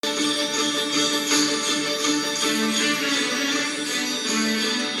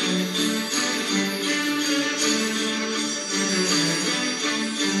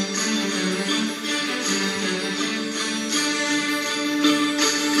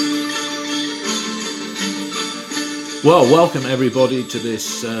Well, welcome everybody to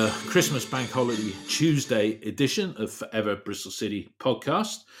this Christmas Bank Holiday Tuesday edition of Forever Bristol City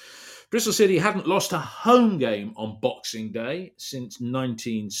podcast. Bristol City hadn't lost a home game on Boxing Day since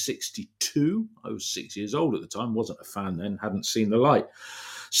 1962. I was 6 years old at the time, wasn't a fan then, hadn't seen the light.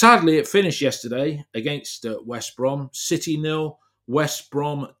 Sadly, it finished yesterday against West Brom, City 0, West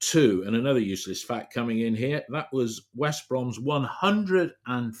Brom 2. And another useless fact coming in here, that was West Brom's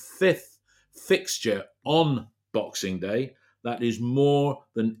 105th fixture on Boxing Day. That is more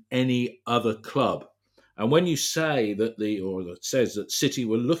than any other club. And when you say that it says that City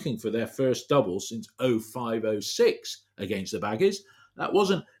were looking for their first double since 05-06 against the Baggies, that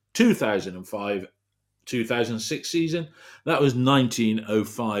wasn't 2005-2006 season. That was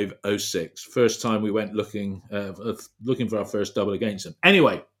 1905-06. First time we went looking for our first double against them.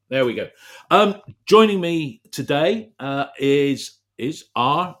 Anyway, there we go. Joining me today is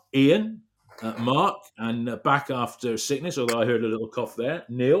our Ian. Mark, and back after sickness, although I heard a little cough there.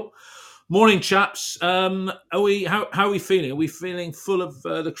 Neil. Morning, chaps. How are we feeling? Are we feeling full of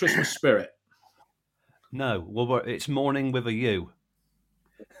the Christmas spirit? No. Well, it's morning with a U.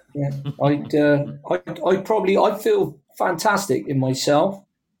 Yeah, I feel fantastic in myself.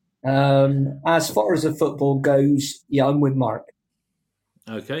 As far as the football goes, yeah, I'm with Mark.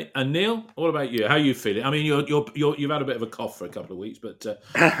 Okay, and Neil, what about you? How are you feeling? I mean, you've had a bit of a cough for a couple of weeks, but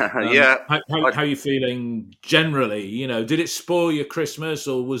yeah. How are you feeling generally? You know, did it spoil your Christmas,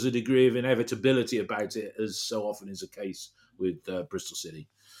 or was a degree of inevitability about it, as so often is the case with Bristol City?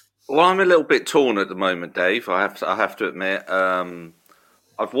 Well, I'm a little bit torn at the moment, Dave. I have to admit.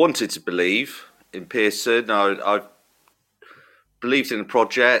 I've wanted to believe in Pearson. I've believed in the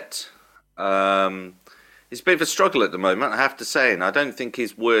project. It's a bit of a struggle at the moment, I have to say, and I don't think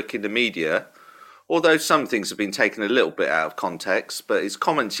his work in the media, although some things have been taken a little bit out of context, but his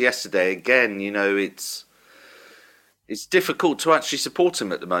comments yesterday, again, you know, it's difficult to actually support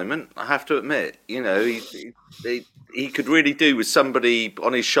him at the moment, I have to admit. You know, he could really do with somebody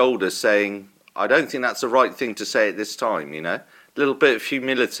on his shoulder saying, I don't think that's the right thing to say at this time, you know. A little bit of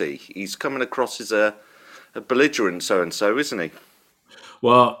humility. He's coming across as a belligerent so-and-so, isn't he?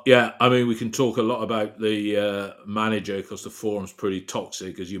 Well, yeah, I mean, we can talk a lot about the manager because the forum's pretty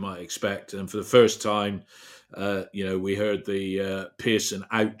toxic, as you might expect. And for the first time, we heard the Pearson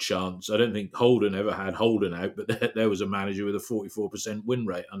out chants. I don't think Holden ever had Holden out, but there was a manager with a 44% win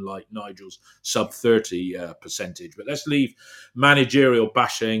rate, unlike Nigel's sub-30 percentage. But let's leave managerial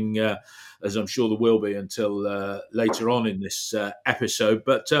bashing, as I'm sure there will be, until later on in this episode.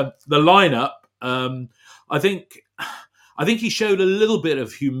 But the lineup, I think he showed a little bit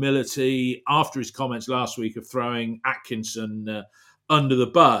of humility after his comments last week of throwing Atkinson under the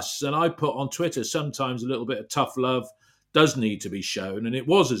bus. And I put on Twitter, sometimes a little bit of tough love does need to be shown. And it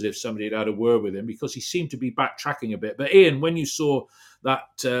was as if somebody had a word with him because he seemed to be backtracking a bit. But Ian, when you saw that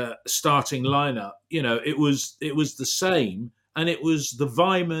starting lineup, you know, it was the same. And it was the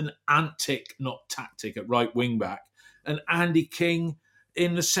Weimann antic, not tactic, at right wing back, and Andy King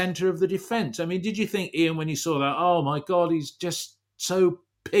in the centre of the defence. I mean, did you think, Ian, when you saw that, oh my God, he's just so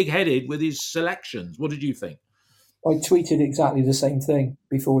pig-headed with his selections? What did you think? I tweeted exactly the same thing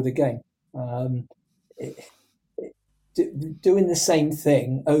before the game. Doing the same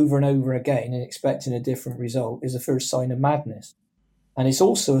thing over and over again and expecting a different result is the first sign of madness. And it's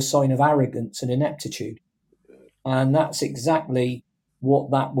also a sign of arrogance and ineptitude. And that's exactly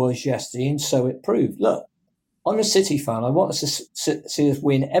what that was yesterday, and so it proved. Look, I'm a City fan. I want us to see us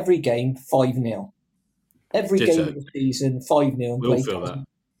win every game 5-0. Every game of the season 5-0 and play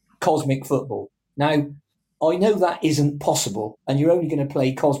cosmic football. Now, I know that isn't possible, and you're only going to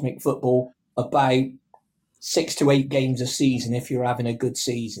play cosmic football about 6 to 8 games a season if you're having a good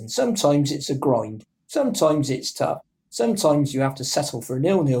season. Sometimes it's a grind. Sometimes it's tough. Sometimes you have to settle for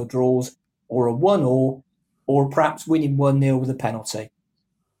 0-0 draws or a 1-1, or perhaps winning 1-0 with a penalty.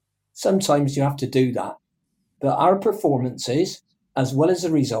 Sometimes you have to do that. But our performances, as well as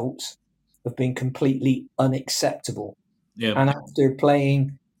the results, have been completely unacceptable. Yeah. And after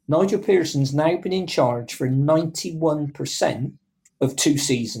playing, Nigel Pearson's now been in charge for 91% of 2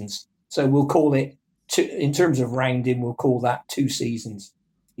 seasons. So we'll call it, in terms of rounding, we'll call that 2 seasons.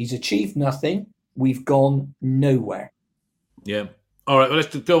 He's achieved nothing. We've gone nowhere. Yeah. All right, well,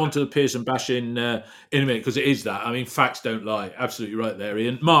 let's go on to the Pearson bashing in a minute, because it is that. I mean, facts don't lie. Absolutely right there,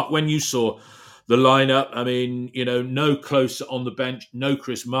 Ian. Mark, when you saw the lineup, I mean, you know, no Klose on the bench, no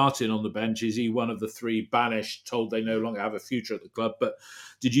Chris Martin on the bench. Is he one of the 3 banished, told they no longer have a future at the club? But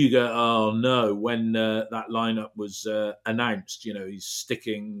did you go, oh no, when that lineup was announced? You know, he's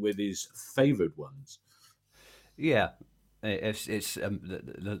sticking with his favoured ones. Yeah, It's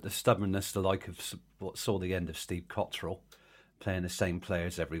the stubbornness, the like of what saw the end of Steve Cottrell, playing the same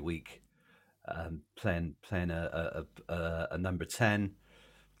players every week, playing a number 10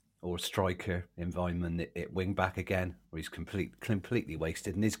 or a striker in Weimann at wing back again, where he's completely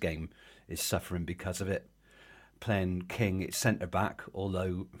wasted, and his game is suffering because of it. Playing King at centre back,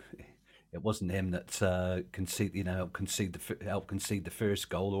 although it wasn't him that helped concede the first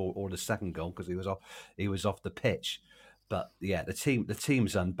goal or the second goal, because he was off the pitch. But yeah, the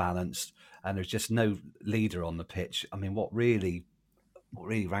team's unbalanced, and there's just no leader on the pitch. I mean, what really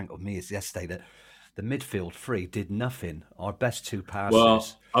rankled me is yesterday that the midfield three did nothing. Our best two passers. Well,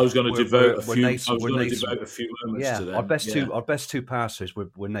 I was going to devote a few moments to them. Our best two passers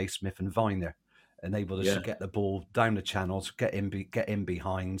were Naismith and Viner, enabled us to get the ball down the channels, get in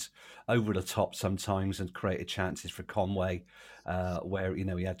behind, over the top sometimes, and created chances for Conway, where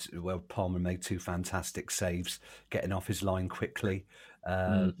Palmer made two fantastic saves, getting off his line quickly.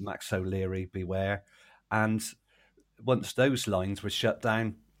 Max O'Leary, beware, and once those lines were shut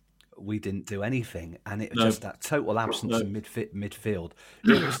down, we didn't do anything, and it was just that total absence of midfield.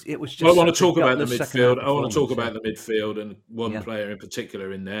 It was just. I want to talk about the midfield. I want to talk about the midfield and one player in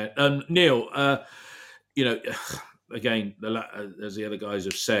particular in there. Neil, again, as the other guys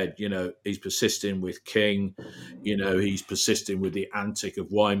have said, he's persisting with King. He's persisting with the antic of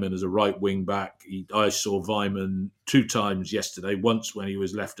Weimann as a right wing back. I saw Weimann 2 times yesterday, once when he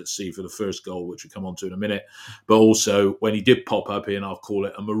was left at sea for the first goal, which we'll come on to in a minute, but also when he did pop up in, I'll call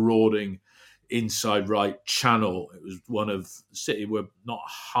it a marauding inside right channel. It was one of City weren't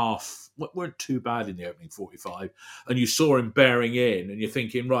too bad in the opening 45, and you saw him bearing in, and you're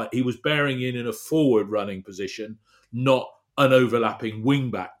thinking, right, he was bearing in a forward running position, not an overlapping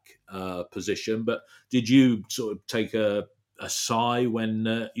wing-back position. But did you sort of take a sigh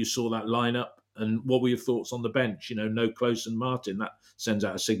when you saw that lineup? And what were your thoughts on the bench? No Klose and Martin. That sends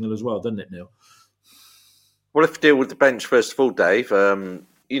out a signal as well, doesn't it, Neil? Well, if we deal with the bench first of all, Dave,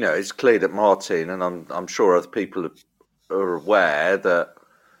 it's clear that Martin, and I'm sure other people are aware that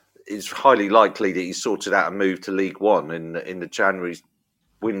it's highly likely that he sorted out a move to League One in the January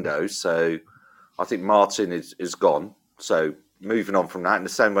window. So I think Martin is gone. So moving on from that, in the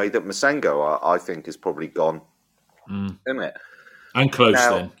same way that Masengo, I think, is probably gone, isn't it? And Klose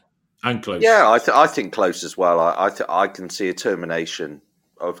then. And Klose. Yeah, I think Klose as well. I can see a termination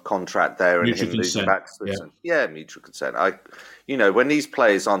of contract there, and him losing back to Switzerland. Yeah, mutual consent. When these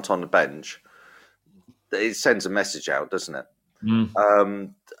players aren't on the bench, it sends a message out, doesn't it?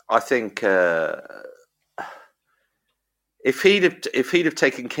 I think if he'd have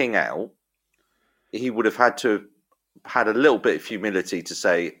taken King out, he would have had a little bit of humility to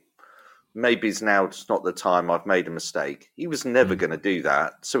say, maybe it's not the time, I've made a mistake. He was never going to do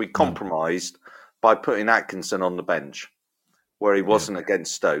that. So he compromised by putting Atkinson on the bench where he wasn't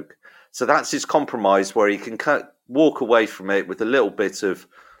against Stoke. So that's his compromise, where he can walk away from it with a little bit of,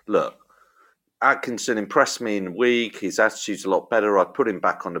 look, Atkinson impressed me in the week. His attitude's a lot better. I put him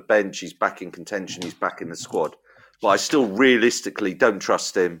back on the bench. He's back in contention. He's back in the squad. But I still realistically don't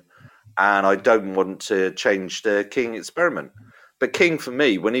trust him, and I don't want to change the King experiment. But King, for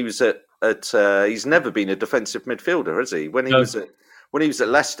me, when he was he's never been a defensive midfielder, has he? When he was at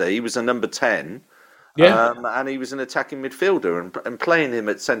Leicester, he was a number 10, and he was an attacking midfielder. And playing him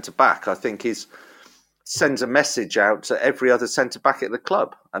at centre back, I think, sends a message out to every other centre back at the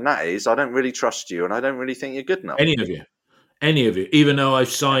club, and that is, I don't really trust you, and I don't really think you're good enough. Any of you, even though I've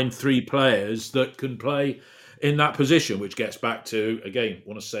signed 3 players that can play in that position, which gets back to, again,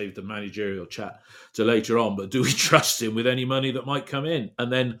 want to save the managerial chat to later on, but do we trust him with any money that might come in?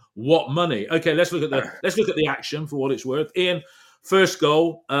 And then what money? Okay, let's look at the action for what it's worth. Ian, first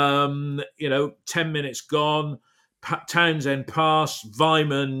goal, 10 minutes gone, Townsend pass,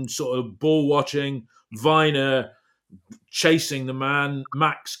 Weimann sort of ball watching, Viner chasing the man,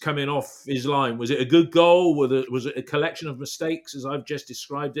 Max coming off his line. Was it a good goal? Was it a collection of mistakes, as I've just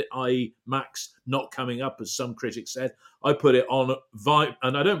described it, i.e. Max not coming up, as some critics said? I put it on Viner,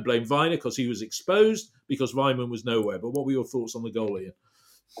 and I don't blame Viner because he was exposed, because Weimann was nowhere. But what were your thoughts on the goal, Ian?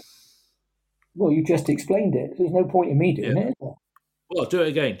 Well, you just explained it. There's no point in me doing it, is there? Well, do it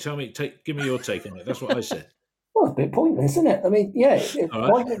again. Give me your take on it. That's what I said. Well, it's a bit pointless, isn't it? I mean,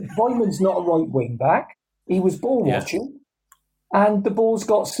 Weimann's not a right wing back. He was ball watching, and the ball's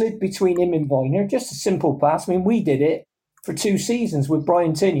got slid between him and Viner. Just a simple pass. I mean, we did it for 2 seasons with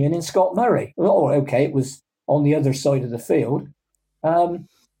Brian Tinian and Scott Murray. Oh, okay, it was on the other side of the field, but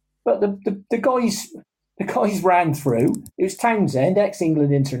the guys ran through. It was Townsend,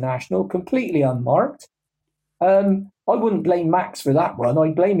 ex-England international, completely unmarked. I wouldn't blame Max for that one.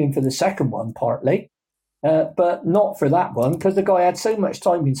 I'd blame him for the second one partly. but not for that one because the guy had so much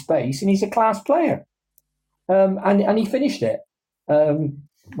time and space, and he's a class player, and he finished it.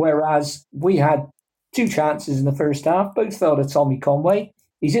 Whereas we had 2 chances in the first half, both fell to Tommy Conway.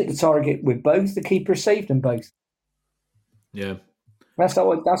 He's hit the target with both. The keeper saved them both. Yeah. That's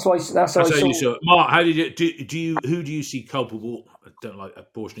how I saw. Mark, how did you who do you see culpable? I don't like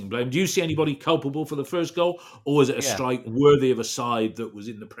apportioning blame. Do you see anybody culpable for the first goal, or was it a strike worthy of a side that was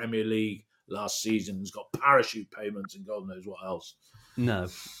in the Premier League last season, has got parachute payments and God knows what else? No,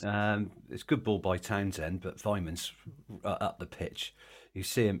 it's good ball by Townsend, but Weiman's up the pitch. You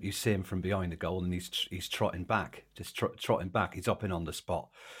see him from behind the goal, and he's trotting back, trotting back. He's up and on the spot.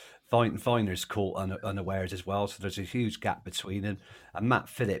 Weiner's caught unawares as well, so there's a huge gap between him. And Matt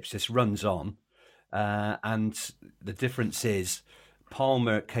Phillips just runs on, and the difference is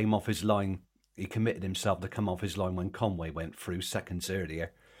Palmer came off his line. He committed himself to come off his line when Conway went through seconds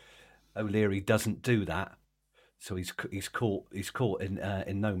earlier. O'Leary doesn't do that, so he's caught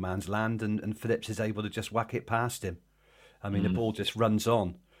in no man's land, and Phillips is able to just whack it past him. I mean, the ball just runs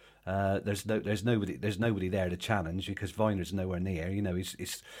on. There's nobody there to challenge because Weiner's nowhere near. You know,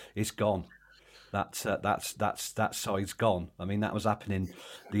 he's gone. That side's gone. I mean, that was happening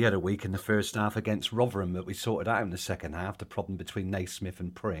the other week in the first half against Rotherham, but we sorted out in the second half the problem between Naismith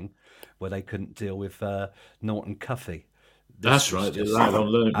and Pring, where they couldn't deal with Norton Cuffy. That's right.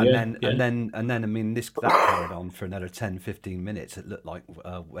 And then I mean, that carried on for another 10, 15 minutes. It looked like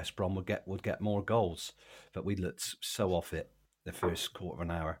West Brom would get more goals, but we looked so off it the first quarter of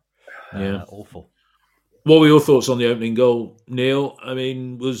an hour. Awful. What were your thoughts on the opening goal, Neil? I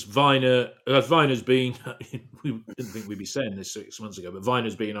mean, was Weiner's been, we didn't think we'd be saying this 6 months ago, but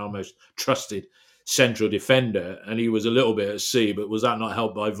Weiner's been our most trusted central defender, and he was a little bit at sea, but was that not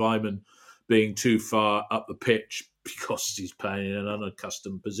helped by Weimann being too far up the pitch because he's playing in an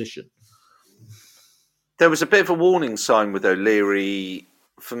unaccustomed position? There was a bit of a warning sign with O'Leary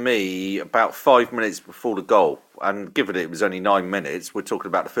for me about 5 minutes before the goal, and given it was only 9 minutes, we're talking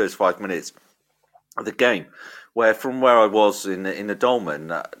about the first 5 minutes of the game, where from where I was in the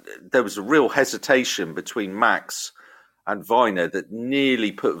Dolman, there was a real hesitation between Max and Weiner that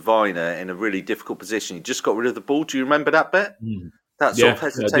nearly put Weiner in a really difficult position. He just got rid of the ball. Do you remember that bit? That sort of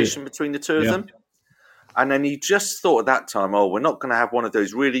hesitation between the two of them? And then he just thought at that time, we're not going to have one of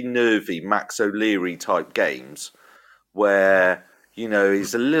those really nervy Max O'Leary type games where, you know,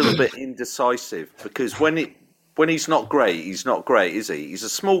 he's a little bit indecisive, because when he's not great, is he? He's a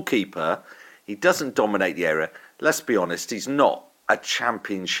small keeper. He doesn't dominate the area. Let's be honest, he's not a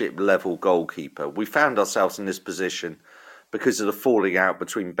championship level goalkeeper. We found ourselves in this position because of the falling out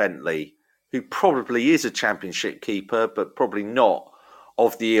between Bentley, who probably is a championship keeper, but probably not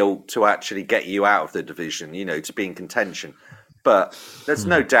of the ilk to actually get you out of the division, you know, to be in contention. But there's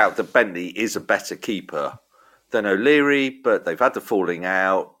no doubt that Bentley is a better keeper than O'Leary, but they've had the falling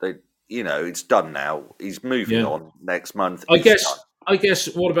out. It's done now. He's moving on next month. I guess,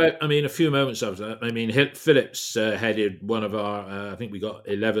 what about, a few moments after that, Phillips headed one of our, I think we got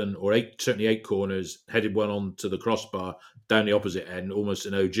 11 or 8, certainly 8 corners, headed one onto the crossbar down the opposite end, almost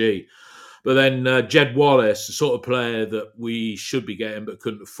an OG. But then Jed Wallace, the sort of player that we should be getting but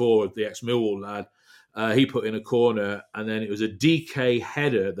couldn't afford, the ex-Millwall lad, he put in a corner, and then it was a DK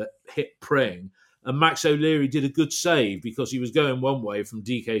header that hit Pring. And Max O'Leary did a good save because he was going one way from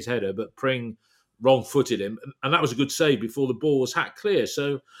DK's header, but Pring wrong-footed him. And that was a good save before the ball was hacked clear.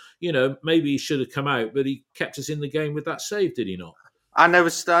 So, you know, maybe he should have come out, but he kept us in the game with that save, did he not? And there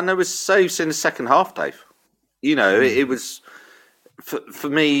was saves in the second half, Dave. You know, it was... For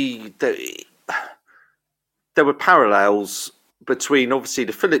me, there were parallels between obviously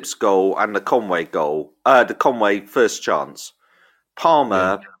the Phillips goal and the Conway goal, the Conway first chance.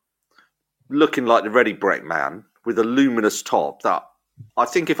 Palmer looking like the Ready Brek man with a luminous top. That I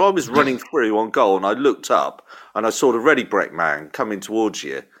think if I was running through on goal and I looked up and I saw the Ready Brek man coming towards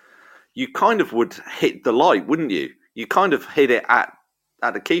you, you kind of would hit the light, wouldn't you? You kind of hit it at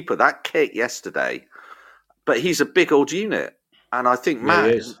the keeper. That kick yesterday, but he's a big old unit. And I think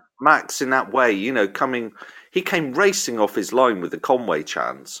Max, in that way, you know, he came racing off his line with the Conway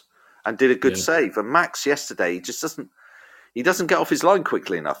chance and did a good save. And Max yesterday doesn't get off his line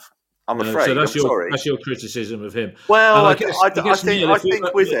quickly enough. I'm afraid. So that's your criticism of him. Well, I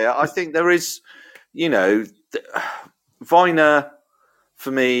think with it, I think there is, you know, Weiner,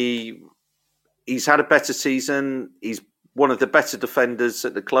 for me, he's had a better season. He's one of the better defenders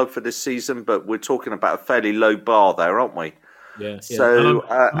at the club for this season, but we're talking about a fairly low bar there, aren't we? Yeah. So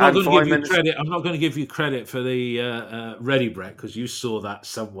I'm not going to give you credit. I'm not going to give you credit for the Ready Brek because you saw that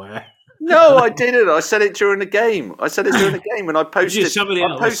somewhere. No, I didn't. I said it during the game. And I posted.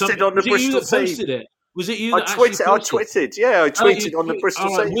 I posted on the Bristol feed. Was it you I that actually tweeted. Yeah, I tweeted on the Bristol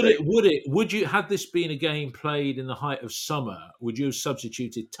City thing. Would you, had this been a game played in the height of summer, would you have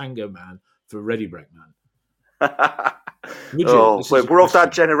substituted Tango Man for Ready Brek Man? We're of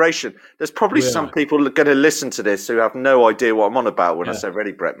that generation. There's probably some people going to listen to this who have no idea what I'm on about when I say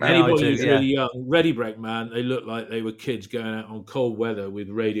Ready Brek Man. Anybody who's really young, Ready Brek Man, they look like they were kids going out on cold weather with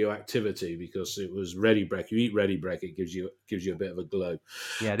radioactivity because it was Ready Brek. You eat Ready Brek, it gives you a bit of a glow.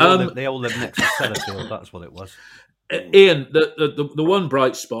 Yeah, they all live next to Sellafield. That's what it was. Ian, the one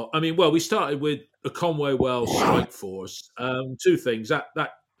bright spot. I mean, we started with a Conway Wells strike force. Two things that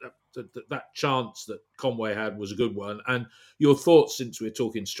chance that Conway had was a good one. And your thoughts, since we're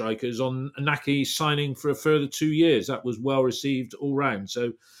talking strikers, on Nahki signing for a further 2 years. That was well received all round.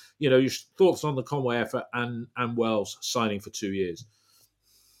 So, your thoughts on the Conway effort and Wells signing for 2 years.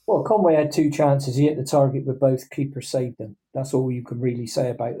 Well, Conway had 2 chances. He hit the target with both keepers saved them. That's all you can really say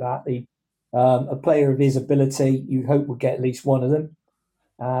about that. A player of his ability, you hope would get at least one of them.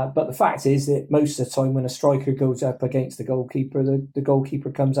 But the fact is that most of the time when a striker goes up against the goalkeeper, the goalkeeper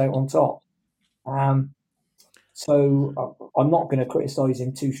comes out on top. So I'm not going to criticise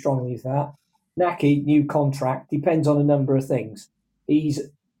him too strongly for that. Nahki, new contract, depends on a number of things. He's,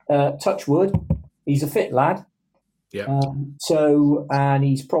 touch wood, he's a fit lad. Yeah. And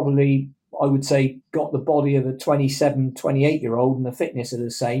he's probably, I would say, got the body of a 27, 28-year-old and the fitness are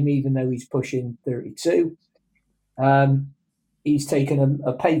the same, even though he's pushing 32. He's taken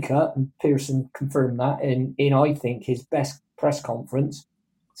a pay cut, and Pearson confirmed that in I think, his best press conference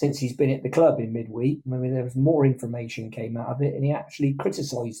since he's been at the club in midweek. I mean, there was more information came out of it, and he actually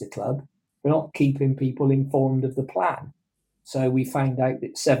criticised the club for not keeping people informed of the plan. So we found out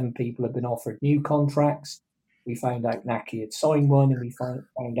that 7 people have been offered new contracts. We found out Nahki had signed one, and we found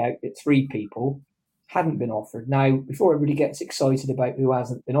out that 3 people hadn't been offered. Now, before everybody gets excited about who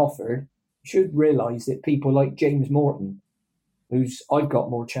hasn't been offered, you should realise that people like James Morton, who's I've got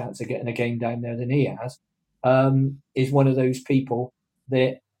more chance of getting a game down there than he has, is one of those people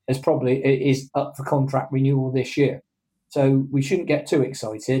that is up for contract renewal this year. So we shouldn't get too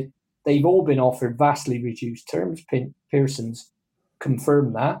excited. They've all been offered vastly reduced terms. Pearson's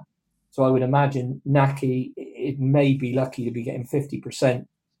confirmed that. So I would imagine Nahki, it may be lucky to be getting 50%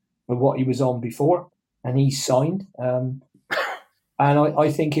 of what he was on before, and he's signed. And I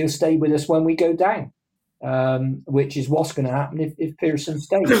think he'll stay with us when we go down. Which is what's going to happen if Pearson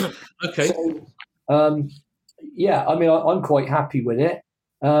stays. Okay. So, I mean, I'm quite happy with it,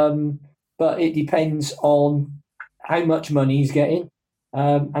 but it depends on how much money he's getting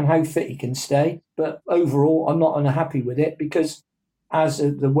and how fit he can stay. But overall, I'm not unhappy with it because, as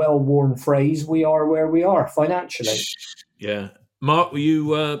the well-worn phrase, we are where we are financially. Yeah. Mark, were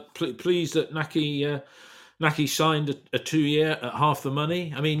you pleased that Nahki signed a 2-year at half the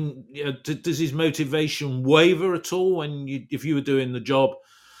money? I mean, does his motivation waver at all if you were doing the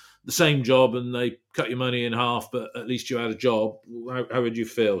same job, and they cut your money in half, but at least you had a job? How would you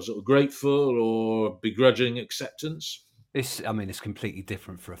feel? Sort of grateful or begrudging acceptance? It's completely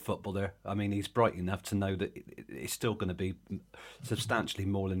different for a footballer. I mean, he's bright enough to know that it's still going to be substantially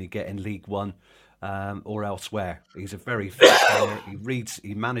more than he get in League One. Or elsewhere. He's a very fit player.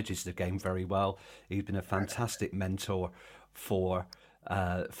 He manages the game very well. He's been a fantastic mentor for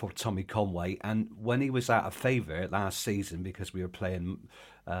Tommy Conway. And when he was out of favour last season because we were playing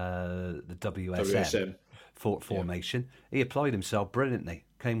the WSM formation, he applied himself brilliantly.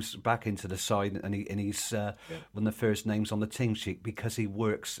 Came back into the side, and he's one of the first names on the team sheet because he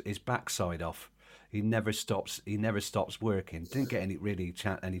works his backside off. He never stops working. Didn't get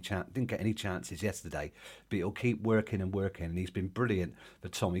any chances yesterday, but he'll keep working and working. And he's been brilliant for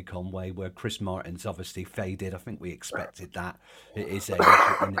Tommy Conway. Where Chris Martin's obviously faded. I think we expected that at his age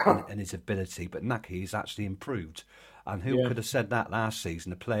and his ability. But Nahki's actually improved. And who could have said that last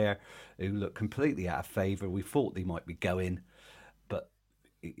season? A player who looked completely out of favour. We thought he might be going, but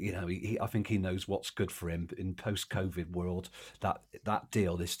I think he knows what's good for him in post-COVID world. That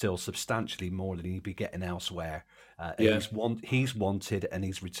deal is still substantially more than he'd be getting elsewhere. He's wanted, and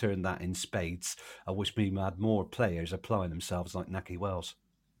he's returned that in spades. I wish we had more players applying themselves like Nahki Wells.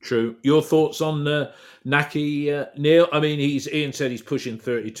 True. Your thoughts on Nahki, Neil? I mean, Ian said he's pushing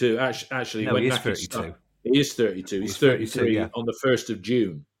 32. Actually, no, when he is Nahki 32. He is 32. He's 33 on the 1st of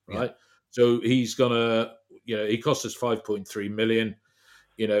June, right? Yeah. So he's gonna, he cost us 5.3 million.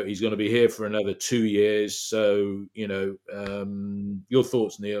 He's going to be here for another 2 years. So, your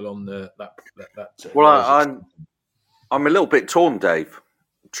thoughts, Neil, on that? Well, I'm a little bit torn, Dave.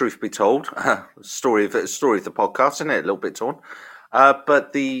 Truth be told, story of the podcast, isn't it? A little bit torn.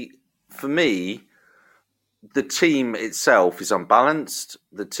 But for me, the team itself is unbalanced.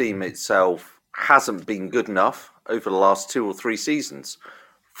 The team itself hasn't been good enough over the last 2 or 3 seasons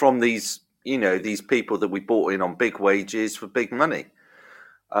from these people that we bought in on big wages for big money.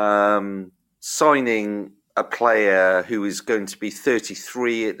 Signing a player who is going to be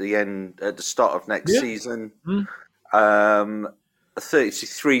 33 at the start of next season, a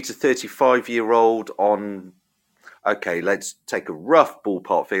 33 to 35-year-old on. Okay, let's take a rough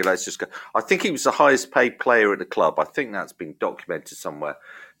ballpark figure. Let's just go. I think he was the highest paid player at the club. I think that's been documented somewhere.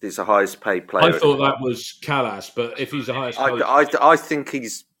 He's the highest paid player. I thought that was Callas, but if he's the highest paid... I think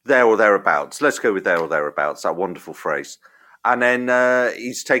he's there or thereabouts. Let's go with there or thereabouts, that wonderful phrase. And then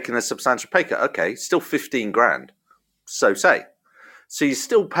he's taken a substantial pay cut. Okay, still 15 grand. So say. So you're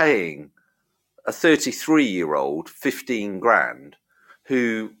still paying a 33-year-old 15 grand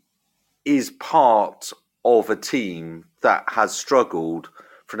who is part of a team that has struggled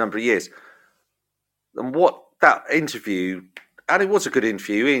for a number of years. And what that interview, and it was a good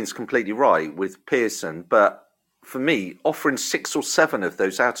interview, Ian's completely right with Pearson, but for me, offering 6 or 7 of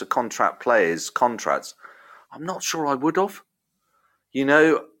those out-of-contract players contracts, I'm not sure I would have.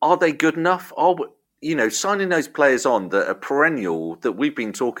 Are they good enough? Signing those players on that are perennial, that we've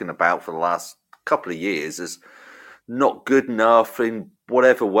been talking about for the last couple of years as not good enough in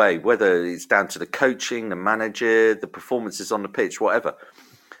whatever way, whether it's down to the coaching, the manager, the performances on the pitch, whatever.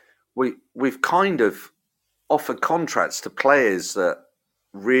 We've kind of offered contracts to players that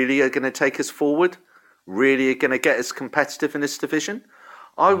really are going to take us forward, really are going to get us competitive in this division.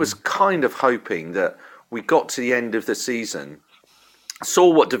 I was kind of hoping that we got to the end of the season, saw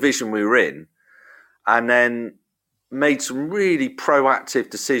what division we were in, and then made some really proactive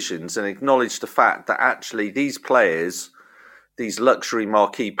decisions and acknowledged the fact that actually these players, these luxury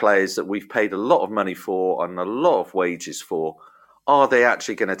marquee players that we've paid a lot of money for and a lot of wages for, are they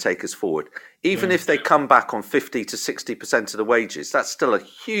actually going to take us forward? Even if they come back on 50 to 60% of the wages, that's still a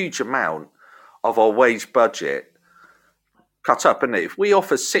huge amount of our wage budget cut up, isn't it? If we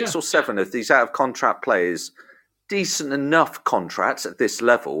offer 6 or 7 of these out-of-contract players decent enough contracts at this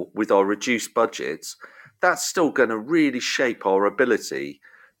level with our reduced budgets, that's still going to really shape our ability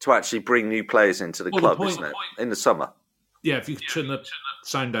to actually bring new players into the club, isn't it, in the summer? Yeah, if you could turn the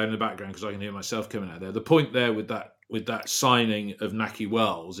sound down in the background because I can hear myself coming out there. The point there with that signing of Nahki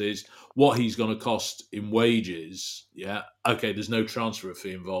Wells is what he's going to cost in wages. Yeah, okay, there's no transfer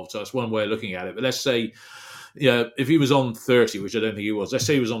fee involved, so that's one way of looking at it. But let's say, if he was on 30, which I don't think he was, let's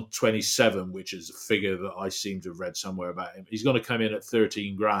say he was on 27, which is a figure that I seem to have read somewhere about him. He's going to come in at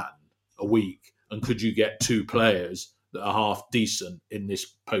 13 grand a week. And could you get 2 players that are half decent in this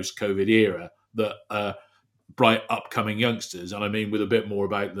post-COVID era that are bright upcoming youngsters? And I mean, with a bit more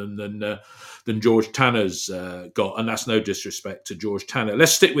about them than George Tanner's got. And that's no disrespect to George Tanner.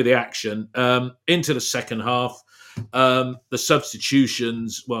 Let's stick with the action. Into the second half, the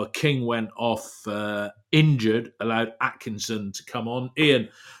substitutions. Well, King went off injured, allowed Atkinson to come on. Ian,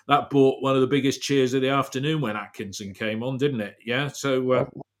 that brought one of the biggest cheers of the afternoon when Atkinson came on, didn't it? Yeah. So.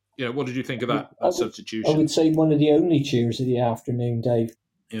 What did you think of that substitution? I would say one of the only cheers of the afternoon, Dave.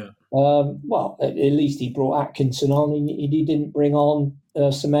 Yeah. Well, at least he brought Atkinson on. He didn't bring on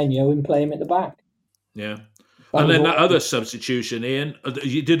Semenyo and play him at the back. Yeah. And then that other substitution, Ian,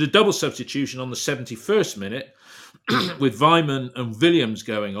 you did a double substitution on the 71st minute with Weimann and Williams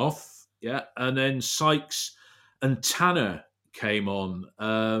going off. Yeah. And then Sykes and Tanner came on.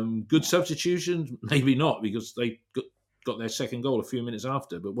 Good substitutions? Maybe not, because they got their second goal a few minutes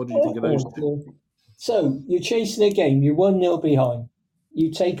after. But what did you think of those two? So you're chasing a game, you're 1-0 behind. You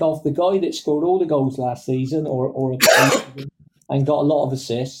take off the guy that scored all the goals last season and got a lot of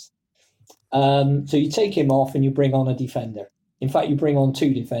assists. So you take him off and you bring on a defender. In fact, you bring on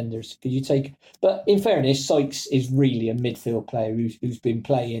 2 defenders. But in fairness, Sykes is really a midfield player who's been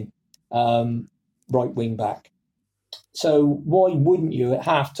playing right wing back. So why wouldn't you, at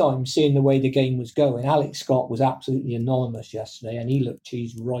half-time, seeing the way the game was going? Alex Scott was absolutely anonymous yesterday, and he looked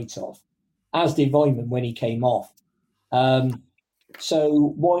cheesed right off, as did Weimann when he came off.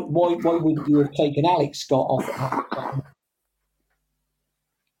 So why wouldn't you have taken Alex Scott off at half-time,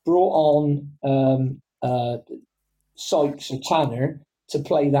 brought on Sykes or Tanner to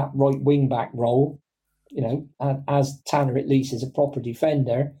play that right wing-back role, as Tanner at least is a proper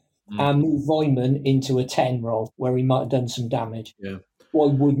defender, and move Weimann into a 10 role where he might have done some damage. Yeah. Why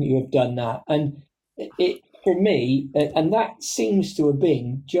wouldn't you have done that? And it for me, and that seems to have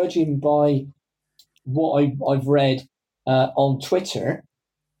been, judging by what I've read on Twitter,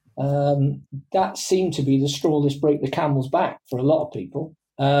 that seemed to be the straw that's broke the camel's back for a lot of people,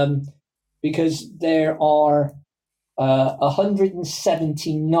 because there are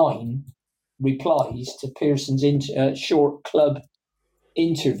 179 replies to Pearson's short club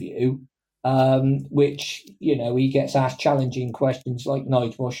interview which, he gets asked challenging questions like,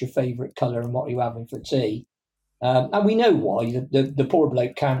 Nigel, what's your favourite colour and what are you having for tea? And we know why. The poor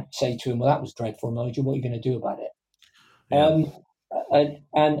bloke can't say to him, well, that was dreadful, Nigel, what are you going to do about it? Yeah.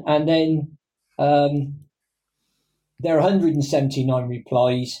 And then there are 179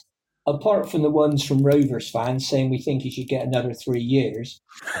 replies, apart from the ones from Rovers fans saying we think he should get another 3 years.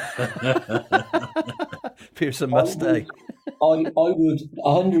 Pearson must stay. I would.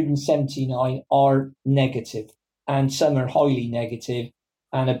 179 are negative, and some are highly negative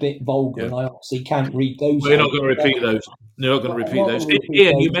and a bit vulgar. Yeah. And I obviously can't read those. We're not going to repeat those. You're not going to repeat those.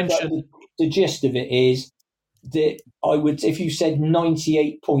 Ian, you mentioned the gist of it is that I would, if you said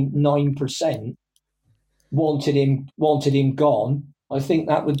 98.9% wanted him gone, I think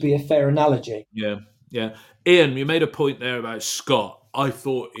that would be a fair analogy. Yeah. Ian, you made a point there about Scott. I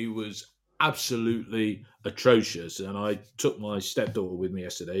thought he was absolutely atrocious, and I took my stepdaughter with me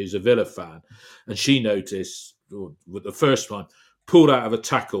yesterday, who's a Villa fan, and she noticed the first one, pulled out of a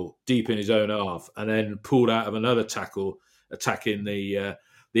tackle deep in his own half, and then pulled out of another tackle attacking the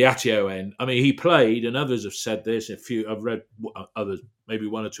Atyeo end. I mean, he played, and others have said this. I've read others, maybe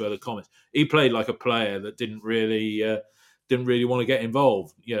one or two other comments. He played like a player that didn't really want to get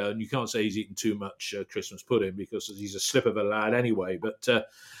involved, and you can't say he's eaten too much Christmas pudding because he's a slip of a lad anyway. But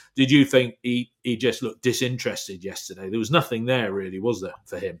did you think he just looked disinterested yesterday? There was nothing there really, was there,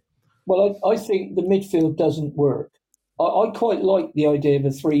 for him? Well, I think the midfield doesn't work. I quite like the idea of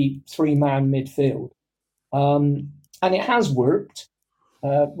a three-man midfield, and it has worked.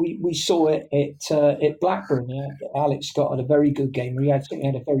 We saw it at Blackburn. Yeah? Alex Scott had a very good game. He had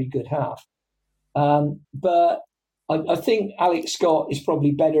a very good half. But I think Alex Scott is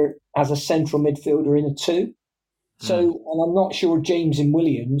probably better as a central midfielder in a 2. So, and I'm not sure James and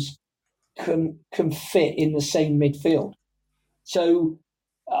Williams can fit in the same midfield. So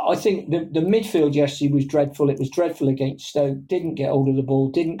I think the midfield yesterday was dreadful. It was dreadful against Stoke. Didn't get hold of the ball.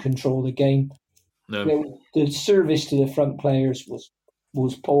 Didn't control the game. No. The service to the front players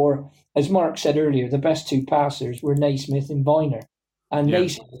was poor. As Mark said earlier, the best 2 passers were Naismith and Viner. And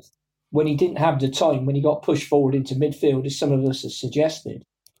Naismith, when he didn't have the time, when he got pushed forward into midfield, as some of us have suggested,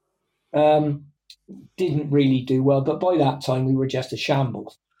 didn't really do well. But by that time, we were just a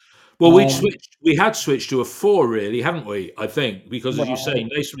shambles. Well, we had switched to a 4, really, haven't we? I think, because as you say,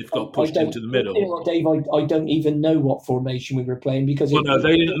 Naismith got pushed into the middle. You know what, Dave, I don't even know what formation we were playing because. Well, no,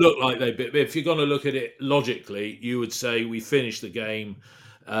 they didn't look like they. But if you're going to look at it logically, you would say we finished the game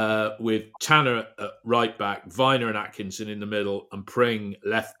with Tanner at right back, Viner and Atkinson in the middle, and Pring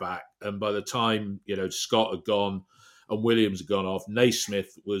left back. And by the time Scott had gone and Williams had gone off,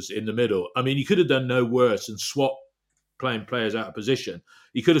 Naismith was in the middle. I mean, you could have done no worse and swapped playing players out of position.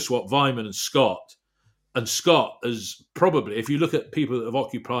 You could have swapped Vyman and Scott. And Scott has probably, if you look at people that have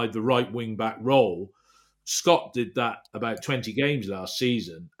occupied the right wing back role, Scott did that about 20 games last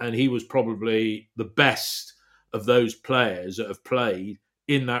season, and he was probably the best of those players that have played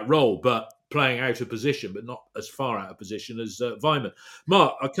in that role, but playing out of position, but not as far out of position as Vyman.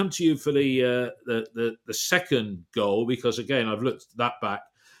 Mark, I'll come to you for the second goal, because again, I've looked that back.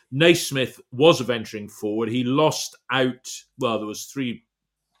 Naismith was venturing forward. He lost out. Well, there was 3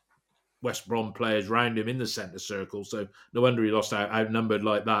 West Brom players round him in the centre circle, so no wonder he lost outnumbered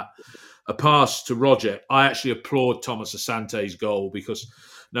like that. A pass to Roger. I actually applaud Thomas Asante's goal, because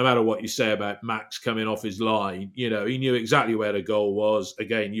no matter what you say about Max coming off his line, he knew exactly where the goal was.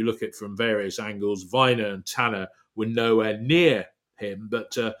 Again, you look at it from various angles. Viner and Tanner were nowhere near him,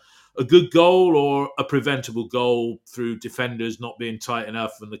 but a good goal or a preventable goal through defenders not being tight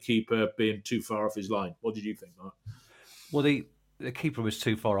enough and the keeper being too far off his line. What did you think, Mark? Well, the keeper was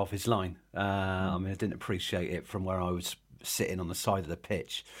too far off his line. I didn't appreciate it from where I was sitting on the side of the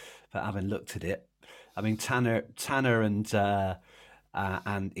pitch, but having looked at it, Tanner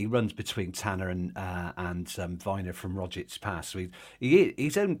and he runs between Tanner and Viner from Rodgers' pass. So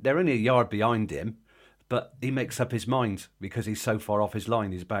they're only a yard behind him, but he makes up his mind because he's so far off his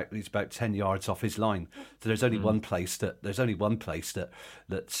line. He's about 10 yards off his line. So there's only one place that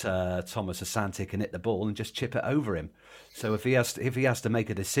Thomas Asante can hit the ball and just chip it over him. So if he has to make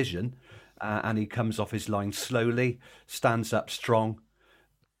a decision and he comes off his line slowly, stands up strong,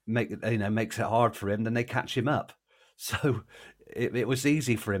 makes it hard for him, then they catch him up. So it was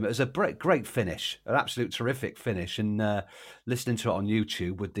easy for him. It was a great finish, an absolute terrific finish. And listening to it on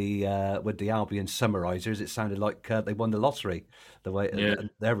YouTube with the Albion summarisers, it sounded like they won the lottery. The way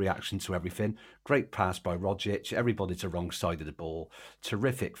their reaction to everything. Great pass by Rogic. Everybody to the wrong side of the ball.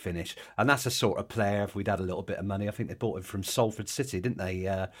 Terrific finish. And that's a sort of player. If we'd had a little bit of money, I think they bought him from Salford City, didn't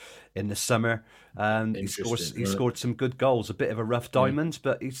they? In the summer, he scored some good goals. A bit of a rough diamond,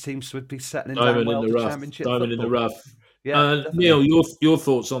 but he seems to be settling down well to Championship football. Diamond in the rough. Yeah, Neil, your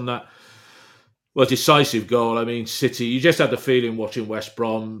thoughts on that? Well, decisive goal. I mean, City, you just had the feeling watching West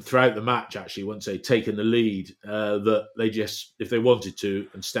Brom throughout the match, actually, once they'd taken the lead, that they just, if they wanted to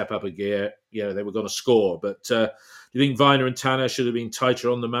and step up a gear, they were going to score. But do you think Viner and Tanner should have been tighter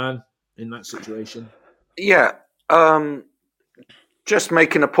on the man in that situation? Yeah. Just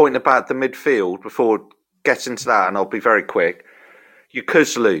making a point about the midfield before getting to that, and I'll be very quick.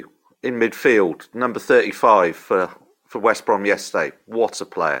 Yukuzlu in midfield, number 35 for West Brom yesterday. What a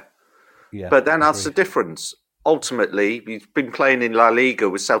player. Yeah, but then that's the difference. Ultimately, he's been playing in La Liga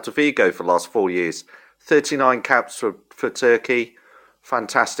with Celta Vigo for the last 4 years. 39 caps for Turkey.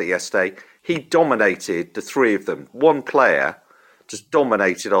 Fantastic yesterday. He dominated the three of them. One player just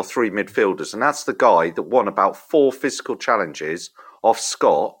dominated our three midfielders. And that's the guy that won about 4 physical challenges off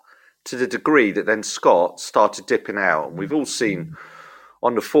Scott, to the degree that then Scott started dipping out. And we've all seen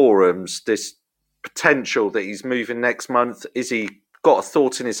on the forums this potential that he's moving next month. Is he got a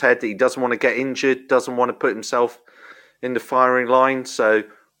thought in his head that he doesn't want to get injured, doesn't want to put himself in the firing line? So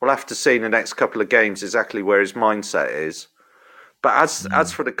we'll have to see in the next couple of games exactly where his mindset is. But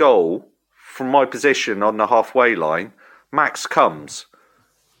as for the goal, from my position on the halfway line, Max comes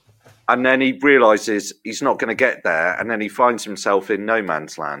and then he realises he's not going to get there, and then he finds himself in no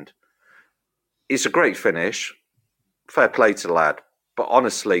man's land. It's a great finish. Fair play to the lad. But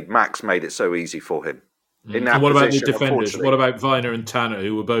honestly, Max made it so easy for him. In that what about position, the defenders? What about Viner and Tanner,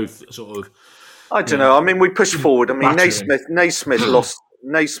 who were both sort of... I don't know. I mean, we pushed forward. I mean, Naismith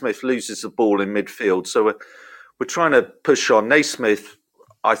loses the ball in midfield. So we're trying to push on. Naismith,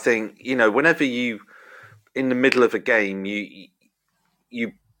 I think, whenever you, in the middle of a game,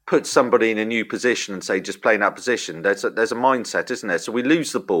 you put somebody in a new position and say, just play in that position, there's a mindset, isn't there? So we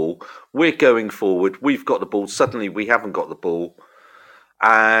lose the ball. We're going forward. We've got the ball. Suddenly we haven't got the ball.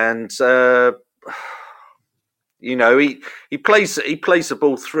 And... he plays the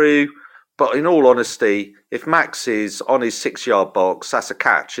ball through, but in all honesty, if Max is on his 6-yard box, that's a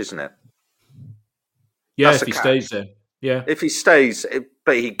catch, isn't it? Yeah, if he stays there. Yeah. If he stays,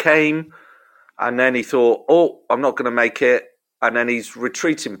 but he came and then he thought, I'm not going to make it. And then he's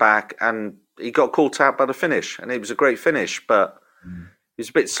retreating back and he got caught out by the finish. And it was a great finish, but it was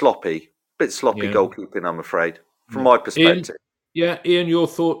a bit sloppy goalkeeping, I'm afraid, from my perspective. Ian, your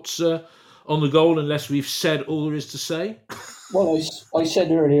thoughts on the goal, unless we've said all there is to say? Well, I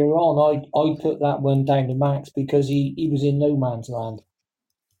said earlier on, I put that one down to Max because he was in no man's land.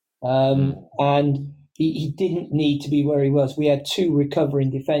 And he didn't need to be where he was. We had 2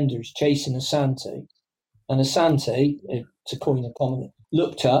 recovering defenders chasing Asante. And Asante, to coin a comment,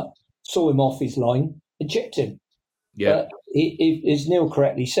 looked up, saw him off his line, and chipped him. Yeah. But as Neil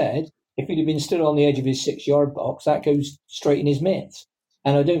correctly said, if he'd have been stood on the edge of his 6-yard box, that goes straight in his mitts.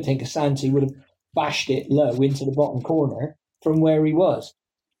 And I don't think Asante would have bashed it low into the bottom corner from where he was.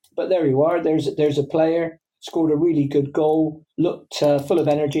 But there you are. There's a player, scored a really good goal, looked full of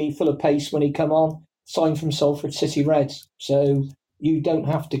energy, full of pace when he come on, signed from Salford City Reds. So you don't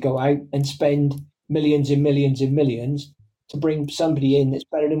have to go out and spend millions and millions and millions to bring somebody in that's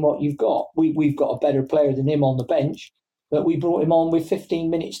better than what you've got. We've got a better player than him on the bench, but we brought him on with 15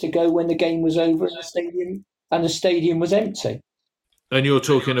 minutes to go when the game was over and the stadium was empty. And you're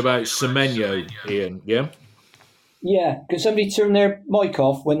talking about Semenyo, Ian, yeah? Yeah, can somebody turn their mic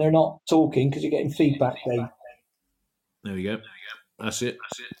off when they're not talking because you're getting feedback, Dave? There we go. That's it.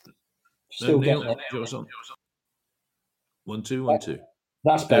 Still getting it. 1 2 1 2.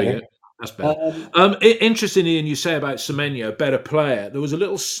 That's better. That's better. Interesting, Ian, you say about Semenyo, better player. There was a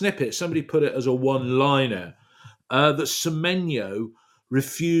little snippet, somebody put it as a one-liner, that Semenyo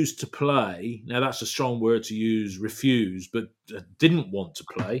refused to play. Now, that's a strong word to use, refuse, but didn't want to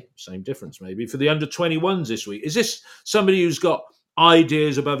play. Same difference, maybe, for the under-21s this week. Is this somebody who's got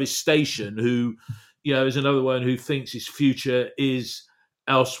ideas above his station, who, is another one who thinks his future is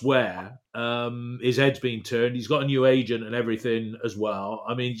elsewhere? His head's been turned. He's got a new agent and everything as well.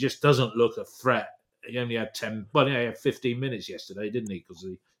 I mean, he just doesn't look a threat. He only had 15 minutes yesterday, didn't he? Because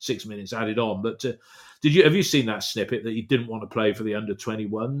the 6 minutes added on. But have you seen that snippet that he didn't want to play for the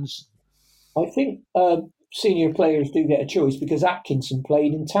under-21s? I think senior players do get a choice because Atkinson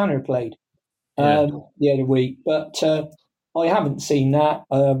played and Tanner played the other week. But I haven't seen that.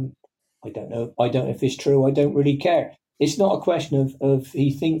 I don't know. I don't know if it's true. I don't really care. It's not a question of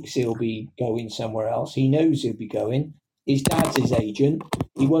he thinks he'll be going somewhere else. He knows he'll be going. His dad's his agent.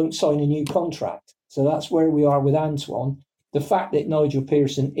 He won't sign a new contract. So that's where we are with Antoine. The fact that Nigel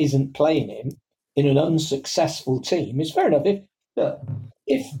Pearson isn't playing him in an unsuccessful team is fair enough.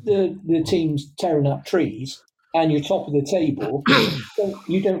 If the team's tearing up trees and you're top of the table,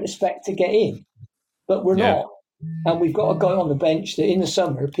 you don't expect to get in. But we're not. And we've got a guy on the bench that in the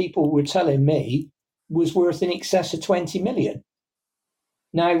summer people were telling me was worth in excess of 20 million.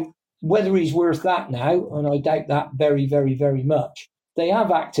 Now, whether he's worth that now, and I doubt that very, very, very much, they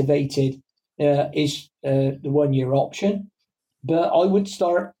have activated the 1 year option. But I would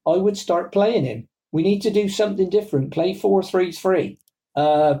start playing him. We need to do something different. Play 4-3-3.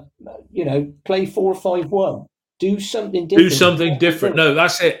 Play 4-5-1. Do something different. Do something different. No,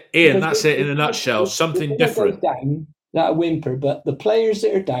 that's it, Ian. That's it in a nutshell. Something different. Down, that whimper, but the players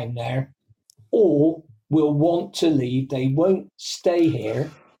that are down there all will want to leave. They won't stay here.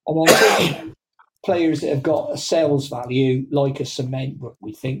 And I'm talking players that have got a sales value like a Cement.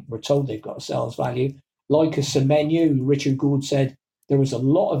 We're told they've got a sales value like a Semenyo. Richard Gould said there was a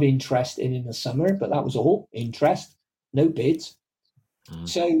lot of interest in the summer, but that was all interest, no bids.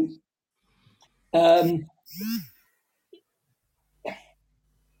 So,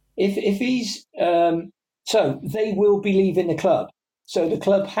 if he's so they will be leaving the club. So the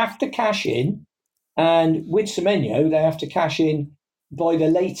club have to cash in, and with Semenyo they have to cash in by the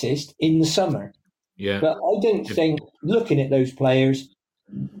latest in the summer. Yeah, but I don't think looking at those players,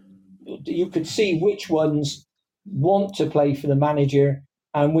 you could see which ones want to play for the manager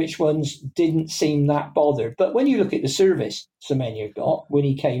and which ones didn't seem that bothered. But when you look at the service Semenyo got when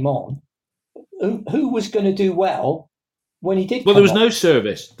he came on, who was going to do well when he did? Well, there was no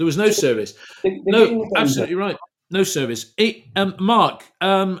service. There was no service. No, absolutely right. No service. Mark,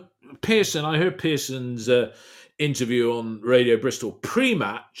 Pearson, I heard Pearson's interview on Radio Bristol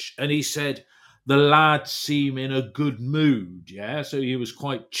pre-match, and he said the lads seem in a good mood. Yeah, so he was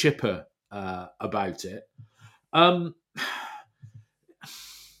quite chipper about it.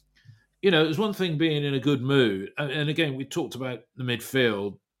 There's one thing being in a good mood, and again, we talked about the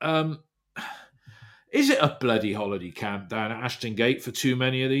midfield. Is it a bloody holiday camp down at Ashton Gate for too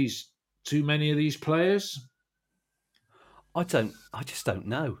many of these players? I just don't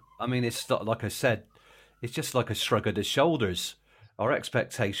know. I mean, it's not, like I said, it's just like a shrug of the shoulders. Our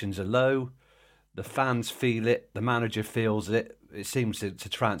expectations are low. The fans feel it. The manager feels it. It seems to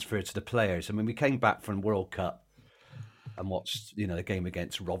transfer to the players. I mean, we came back from World Cup and watched, the game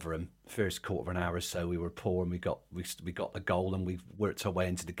against Rotherham. First quarter of an hour or so, we were poor, and we got the goal, and we worked our way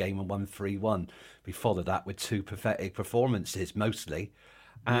into the game and won 3-1. We followed that with two pathetic performances, mostly,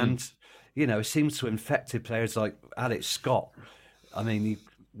 and it seems to have infected players like Alex Scott. I mean,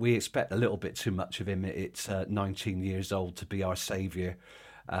 we expect a little bit too much of him. It's 19 years old to be our saviour.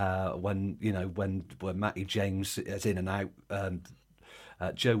 When Matty James is in and out,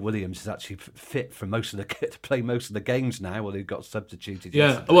 Joe Williams is actually fit for to play most of the games now. Well, he got substituted. Yeah.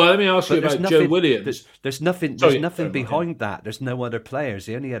 Yesterday. Well, let me ask you about Joe Williams. There's nothing behind that. There's no other players.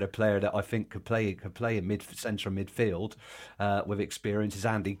 The only other player that I think could play in central midfield with experience is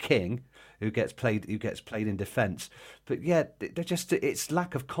Andy King, who gets played in defence. But yeah, it's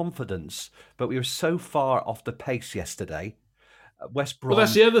lack of confidence. But we were so far off the pace yesterday. West Brom. Well,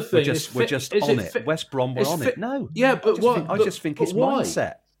 that's the other thing. We're just on it. West Brom were on it. No. Yeah, but I just think it's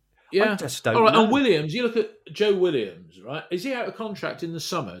mindset. Yeah. I just don't know. And Williams, you look at Joe Williams, right? Is he out of contract in the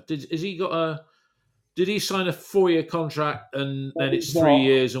summer? Did he sign a 4-year contract and then it's 3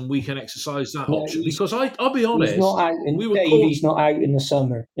 years and we can exercise that option? Because I'll be honest, he's not out in the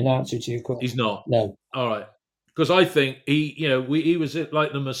summer. In answer to your question, he's not. No. All right. Because I think he was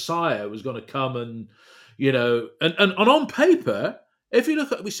like the Messiah was going to come and. And on paper, if you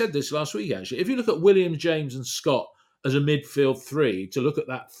look at, we said this last week actually, if you look at Williams, James and Scott as a midfield three, to look at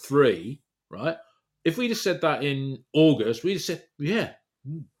that three, right? If we just said that in August, we'd have said, yeah,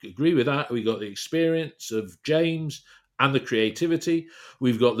 agree with that. We got the experience of James and the creativity.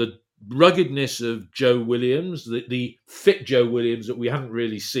 We've got the ruggedness of Joe Williams, the fit Joe Williams that we haven't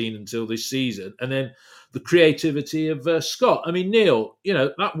really seen until this season. And then the creativity of Scott. I mean, Neil,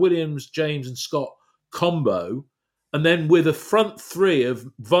 that Williams, James and Scott combo, and then with a front three of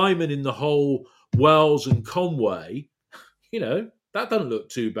Vyman in the hole, Wells and Conway, that doesn't look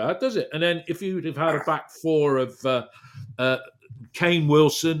too bad, does it? And then if you'd have had a back four of Kane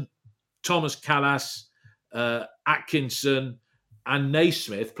Wilson, Thomas Callas, Atkinson and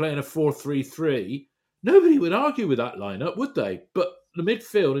Naismith playing a 4-3-3, nobody would argue with that lineup, would they? But the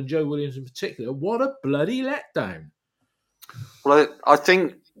midfield and Joe Williams in particular, what a bloody letdown. Well, I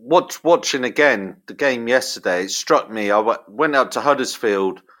think watching again the game yesterday, it struck me. I went out to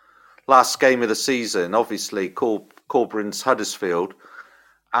Huddersfield, last game of the season, obviously Corbyn's Huddersfield,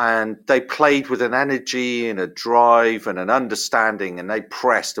 and they played with an energy and a drive and an understanding, and they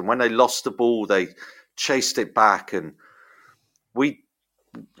pressed. And when they lost the ball, they chased it back. And we,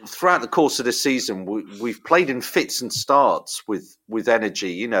 throughout the course of the season, we've played in fits and starts with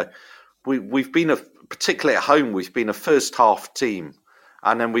energy. You know, we've been particularly at home, we've been a first half team.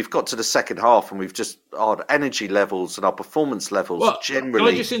 And then we've got to the second half, and we've just our energy levels and our performance levels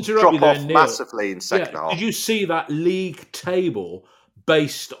generally drop off Neil? Massively in second half. Did you see that league table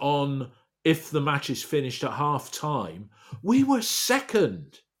based on if the match is finished at half time? We were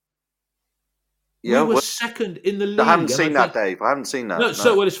second. Yeah, we were second in the league. I haven't seen that, Dave. I haven't seen that. No.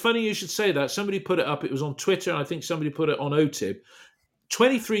 So, well, it's funny you should say that. Somebody put it up. It was on Twitter, and I think somebody put it on OTIB.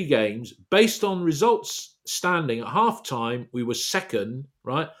 23 games based on results standing at half time. We were second,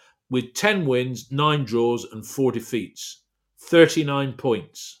 right, with 10 wins, 9 draws, and 4 defeats. 39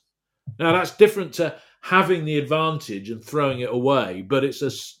 points. Now that's different to having the advantage and throwing it away, but it's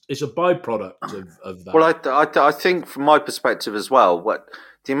a byproduct of that. Well, I think from my perspective as well,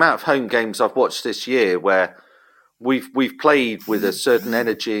 the amount of home games I've watched this year where we've played with a certain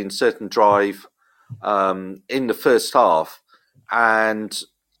energy and certain drive in the first half. And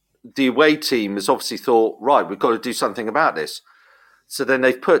the away team has obviously thought, right, we've got to do something about this. So then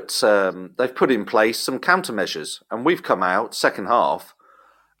they've put in place some countermeasures, and we've come out second half,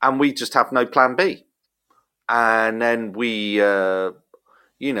 and we just have no plan B. And then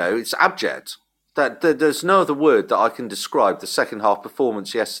it's abject. There's no other word that I can describe the second half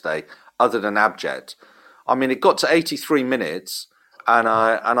performance yesterday other than abject. I mean, it got to 83 minutes, and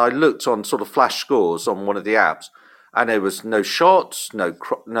I looked on sort of flash scores on one of the apps. And there was no shots, no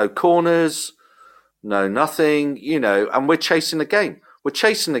corners, no nothing, and we're chasing the game. We're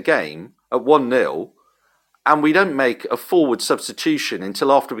chasing the game at 1-0, and we don't make a forward substitution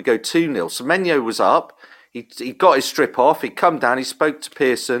until after we go 2-0. Semenyo was up, he got his strip off, he'd come down, he spoke to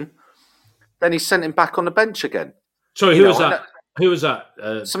Pearson, then he sent him back on the bench again. Sorry, who was that? Who was that?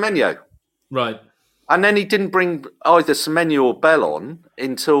 Semenyo. Right. And then he didn't bring either Semenyo or Bell on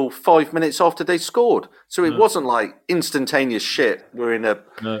until 5 minutes after they scored. So it wasn't like instantaneous shit. We're in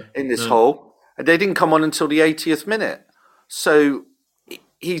this hole. And they didn't come on until the 80th minute. So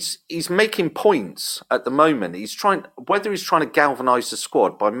he's making points at the moment. He's trying to galvanise the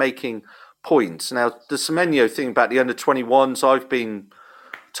squad by making points. Now the Semenyo thing about the under-21s, I've been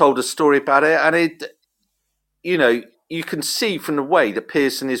told a story about it, and you can see from the way that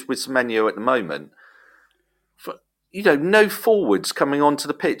Pearson is with Semenyo at the moment. No forwards coming onto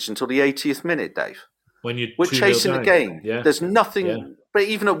the pitch until the 80th minute, Dave. We're chasing the game. Yeah. There's nothing, but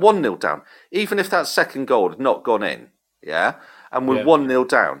even at 1-0 down, even if that second goal had not gone in, and we're 1-0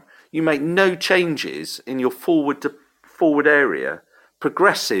 down, you make no changes in your forward area,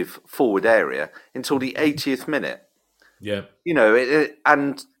 progressive forward area, until the 80th minute. Yeah.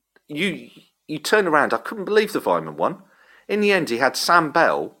 And you turn around. I couldn't believe the Weimann one. In the end, he had Sam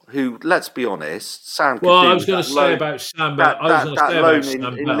Bell, who, let's be honest, Sam. I was going to say about Sam Bell. That loan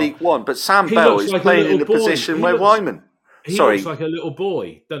in League One, but Sam Bell is playing in a position where Weimann. He looks like a little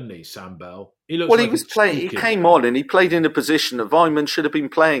boy, doesn't he, Sam Bell? He was playing. He came on and he played in a position that Weimann should have been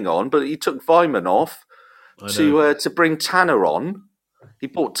playing on, but he took Weimann off to bring Tanner on. He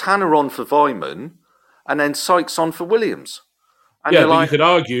brought Tanner on for Weimann, and then Sykes on for Williams. And you could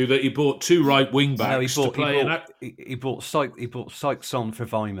argue that he bought 2 right wing backs to play. He bought Sykes on for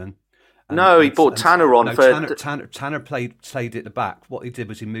Weimann. He bought Tanner on for Tanner played at the back. What he did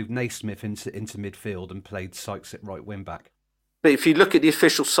was he moved Naismith into midfield and played Sykes at right wing back. But if you look at the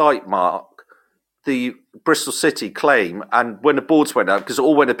official site, Mark, the Bristol City claim, and when the boards went out, because it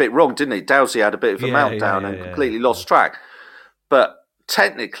all went a bit wrong, didn't it? Dowsey had a bit of a meltdown and completely lost track. But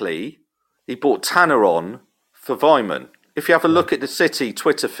technically, he bought Tanner on for Weimann. If you have a look at the City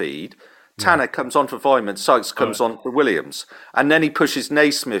Twitter feed, Tanner comes on for Weimann, Sykes comes on for Williams, and then he pushes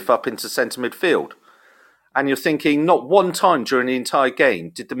Naismith up into centre midfield. And you're thinking, not one time during the entire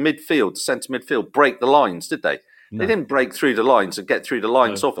game did the centre midfield, break the lines, did they? No. They didn't break through the lines and get through the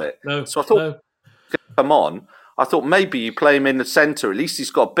lines of it. No. So I thought, come on. I thought maybe you play him in the centre. At least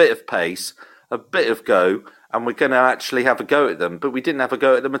he's got a bit of pace, a bit of go, and we're going to actually have a go at them. But we didn't have a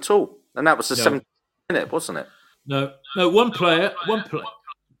go at them at all. And that was the 7th minute, wasn't it? No, one player.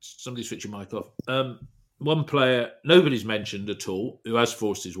 Somebody switch your mic off. One player nobody's mentioned at all who has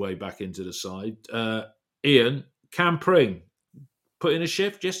forced his way back into the side. Ian, Cam Pring put in a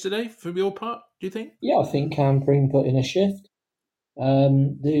shift yesterday from your part. Do you think? Yeah, I think Cam Pring put in a shift.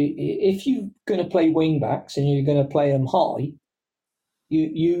 If you're going to play wing backs and you're going to play them high,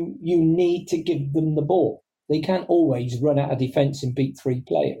 you need to give them the ball. They can't always run out of defence and beat 3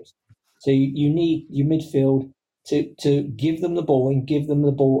 players. So you need your midfield to give them the ball and give them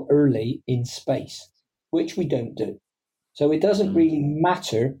the ball early in space, which we don't do. So it doesn't really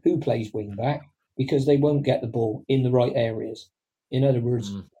matter who plays wing back because they won't get the ball in the right areas. In other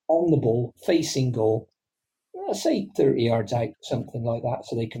words, on the ball, facing goal, say 30 yards out, something like that,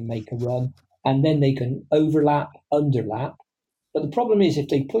 so they can make a run. And then they can overlap, underlap. But the problem is if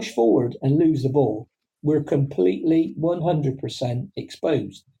they push forward and lose the ball, we're completely 100%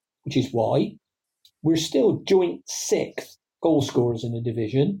 exposed, which is why we're still joint 6th goal scorers in the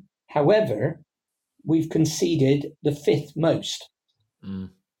division. However, we've conceded the 5th most. And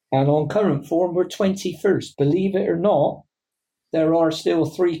on current form, we're 21st. Believe it or not, there are still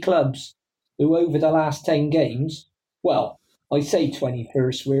 3 clubs who over the last 10 games, well, I say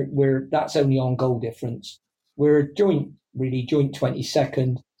 21st, we're that's only on goal difference. We're joint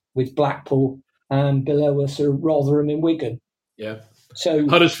 22nd with Blackpool, and below us are Rotherham and Wigan. Yeah. So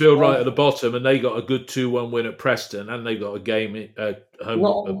Huddersfield right at the bottom, and they got a good 2-1 win at Preston, and they got a game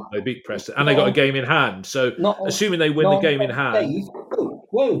home. They beat Preston, and they got a game in hand. So, assuming they win the game in hand,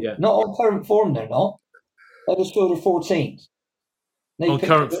 not on current form, they're not. Huddersfield are 14th. On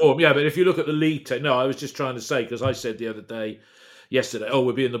current form, yeah. But if you look at the league, I was just trying to say, because I said the other day, yesterday,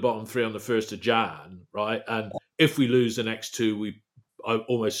 we'll be in the bottom 3 on the 1st of Jan, right? And if we lose the next 2, I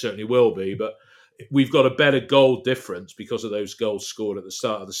almost certainly will be, but we've got a better goal difference because of those goals scored at the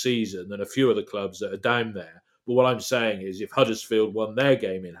start of the season than a few of the clubs that are down there. But what I'm saying is if Huddersfield won their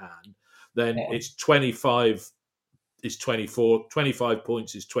game in hand, then it's 25 is 24, 25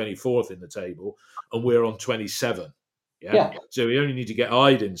 points is 24th in the table, and we're on 27. Yeah. So we only need to get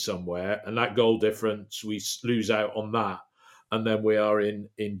Iden somewhere, and that goal difference, we lose out on that, and then we are in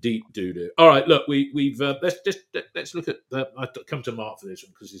deep doo-doo. All right, look, we've let's look at that. I come to Mark for this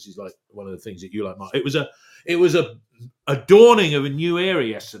one because this is like one of the things that you like, Mark. It was a dawning of a new era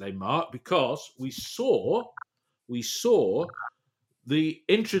yesterday, Mark, because we saw the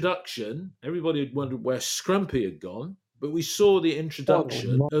introduction. Everybody had wondered where Scrumpy had gone, but we saw the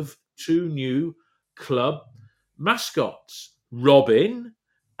introduction of 2 new club mascots, Robin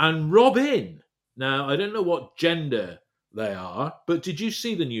and Robin. Now, I don't know what gender they are, but did you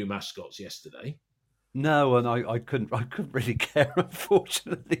see the new mascots yesterday? No, and I couldn't really care,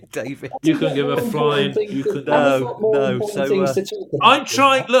 unfortunately, David. You couldn't give a flying. You could no. So I'm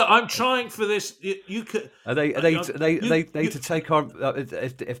trying. Look, I'm trying for this. You could. Are they to take our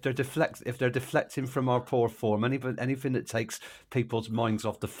if they're deflecting from our poor form? Anything that takes people's minds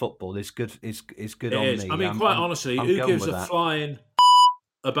off the football is good. Is good on me. I mean, quite honestly, who gives a flying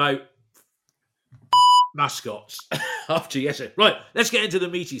about mascots after yesterday? Right, let's get into the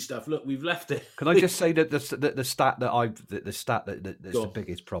meaty stuff. Look, we've left it. Can I just say that the stat that's the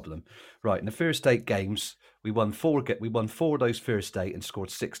biggest problem? Right, in the first 8 games, we won 4 of those first 8 and scored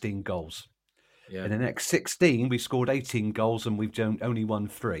 16 goals. Yeah. In the next 16, we scored 18 goals and we've only won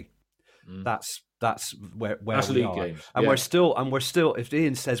 3. That's where that's we league are. Games. And we're still. If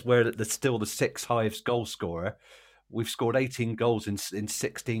Ian says we're still the 6th highest goal scorer, we've scored 18 goals in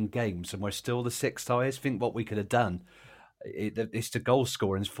 16 games, and we're still the 6th highest. Think what we could have done. It's the goal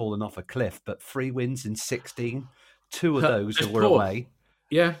scoring's fallen off a cliff, but 3 wins in 16. 2 of those were away.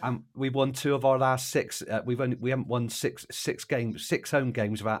 Yeah, and we won 2 of our last 6. We haven't won 6 home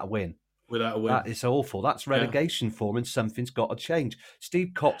games without a win. That is awful. That's relegation form, and something's got to change.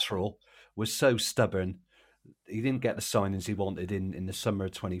 Steve Cotterill was so stubborn. He didn't get the signings he wanted in the summer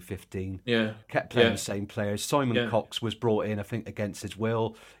of 2015. Yeah. Kept playing the same players. Simon Cox was brought in, I think, against his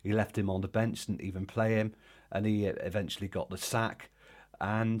will. He left him on the bench, didn't even play him. And he eventually got the sack.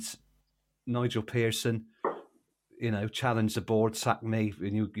 And Nigel Pearson, challenged the board, sack me,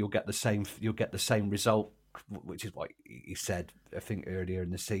 and you'll get the same result, which is what he said, I think, earlier in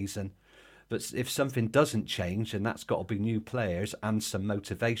the season. But if something doesn't change, and that's got to be new players and some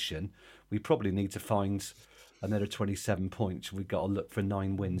motivation, we probably need to find another 27 points. We've got to look for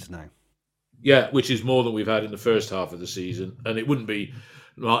 9 wins now. Yeah, which is more than we've had in the first half of the season. And it wouldn't be,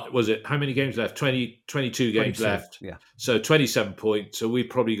 was it, how many games left? 22 games left. Yeah. So 27 points. So we've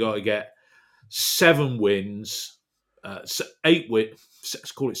probably got to get 7 wins, 8 wins,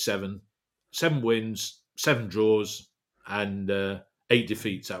 let's call it 7. 7 wins, 7 draws, and 8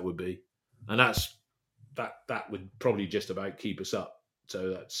 defeats, that would be. And that would probably just about keep us up.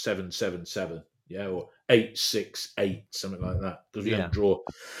 So that's 7-7-7, or 8-6-8, something like that. Because we don't draw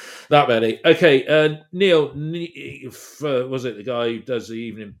that many. Okay, Neil, was it the guy who does the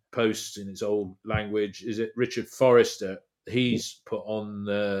Evening Post in his old language? Is it Richard Forrester? he's put on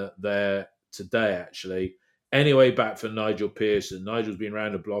there today, actually. Anyway, back for Nigel Pearson. Nigel's been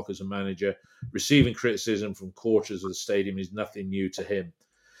around the block as a manager. Receiving criticism from quarters of the stadium is nothing new to him.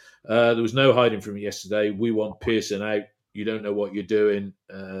 There was no hiding from it yesterday. We want Pearson out. You don't know what you're doing,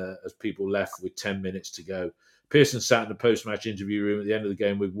 as people left with 10 minutes to go. Pearson sat in the post-match interview room at the end of the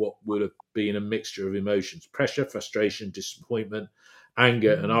game with what would have been a mixture of emotions: pressure, frustration, disappointment,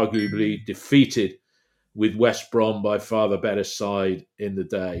 anger, and arguably defeated with West Brom by far the better side in the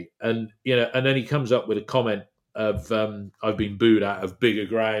day. And and then he comes up with a comment of I've been booed out of bigger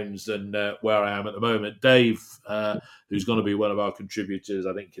grounds than where I am at the moment. Dave, who's going to be one of our contributors,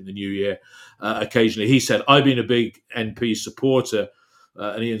 I think, in the new year, occasionally, he said, I've been a big NP supporter,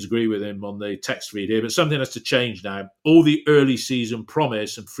 and Ian's agree with him on the text feed here, but something has to change now. All the early season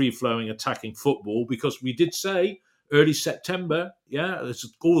promise and free-flowing attacking football, because we did say early September, it's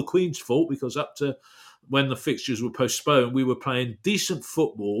all the Queen's fault, because up to when the fixtures were postponed, we were playing decent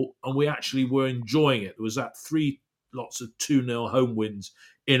football and we actually were enjoying it. There was that 3 lots of 2-0 home wins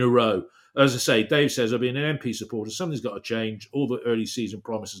in a row. As I say, Dave says, I've been an MP supporter. Something's got to change. All the early season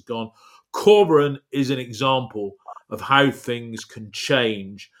promise is gone. Corberan is an example of how things can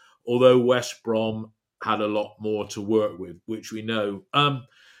change, although West Brom had a lot more to work with, which we know.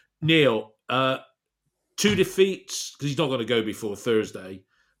 Neil, 2 defeats, because he's not going to go before Thursday,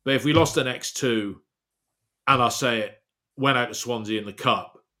 but if we lost the next 2, and I'll say it, went out to Swansea in the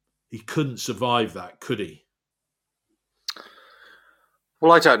Cup, he couldn't survive that, could he?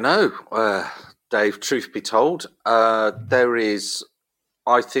 Well, I don't know, Dave, truth be told. I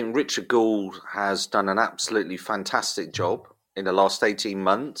think Richard Gould has done an absolutely fantastic job in the last 18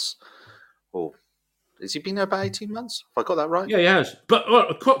 months. Or has he been there about 18 months? Have I got that right? Yeah, he has. But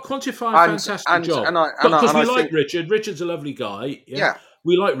quantify a fantastic job. Because we like Richard. Richard's a lovely guy. Yeah.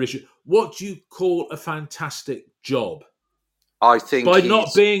 We like Richard. What do you call a fantastic job? I think by not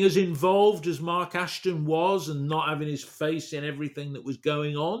being as involved as Mark Ashton was and not having his face in everything that was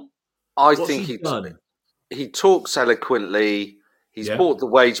going on. What's think he talks eloquently. He's brought the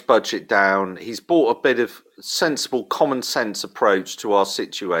wage budget down. He's brought a bit of sensible, common sense approach to our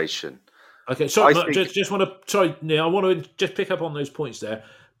situation. Okay, sorry, Neil, I want to just pick up on those points there,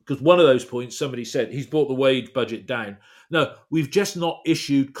 because one of those points somebody said he's brought the wage budget down. No, we've just not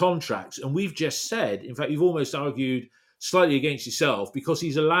issued contracts, and we've just said, in fact, you've almost argued slightly against yourself, because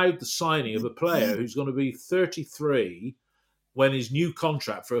he's allowed the signing of a player who's going to be 33 when his new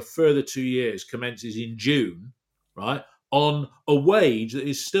contract for a further 2 years commences in June, right, on a wage that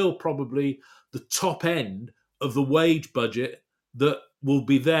is still probably the top end of the wage budget that will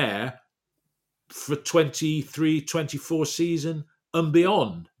be there for 23-24 season and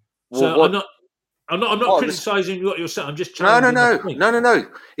beyond. So I'm not criticising what you're saying. I'm just challenging No.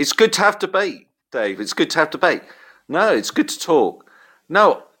 It's good to have debate, Dave. It's good to have debate. No, it's good to talk.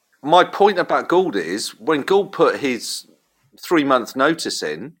 No, my point about Gould is when Gould put his 3-month notice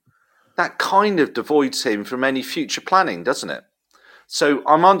in, that kind of devoids him from any future planning, doesn't it? So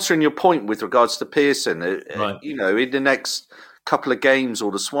I'm answering your point with regards to Pearson. Right. In the next couple of games,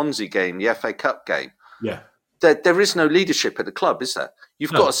 or the Swansea game, the FA Cup game, there is no leadership at the club, is there?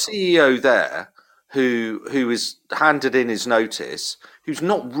 You've got a CEO there who is handed in his notice, who's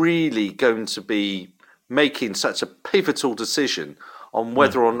not really going to be making such a pivotal decision on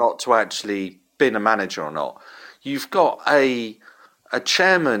whether or not to actually bin a manager or not. You've got a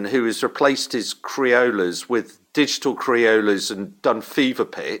chairman who has replaced his Creolas with digital Creolas and done fever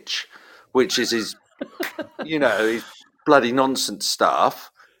pitch, which is his, his bloody nonsense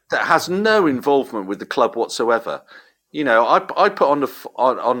stuff that has no involvement with the club whatsoever. I put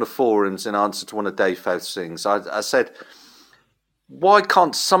on the forums in answer to one of Dave Fouth's things. I said, why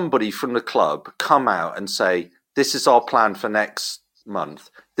can't somebody from the club come out and say, this is our plan for next month.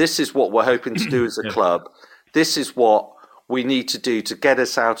 This is what we're hoping to do as a club. This is what we need to do to get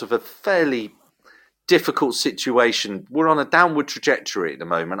us out of a fairly difficult situation. We're on a downward trajectory at the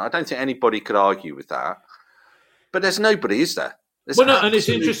moment. I don't think anybody could argue with that. But there's nobody, is there? And it's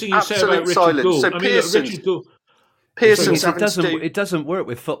interesting you say about Richard Gould. So Richard Gould. It doesn't work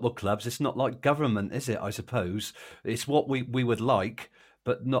with football clubs. It's not like government, is it? I suppose it's what we would like,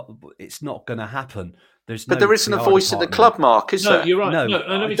 but it's not going to happen. There isn't a voice at the club, Mark, is there? No, you're right.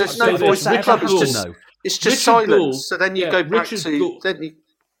 No, there's no voice at the club. It's just silence. So then you go back to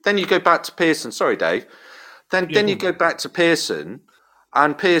then you go back to Pearson. Sorry, Dave. Then you go back to Pearson,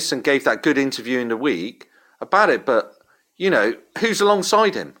 and Pearson gave that good interview in the week about it. But who's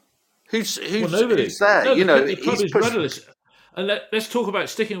alongside him? Who's there? The club is rudderless. And let's talk about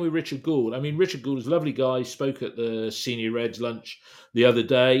sticking with Richard Gould. I mean, Richard Gould is a lovely guy. Spoke at the Senior Reds lunch the other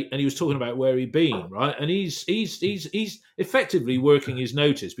day, and he was talking about where he'd been, right? And he's effectively working his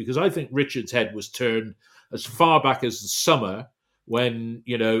notice, because I think Richard's head was turned as far back as the summer when,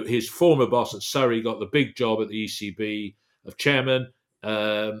 you know, his former boss at Surrey got the big job at the ECB of chairman.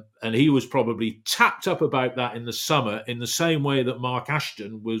 And he was probably tapped up about that in the summer, in the same way that Mark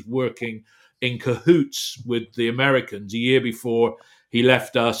Ashton was working in cahoots with the Americans a year before he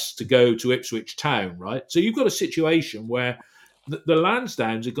left us to go to Ipswich Town, right? So you've got a situation where the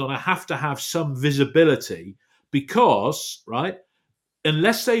Lansdowns are going to have some visibility, because, right,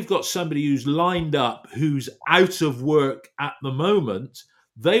 unless they've got somebody who's lined up, who's out of work at the moment,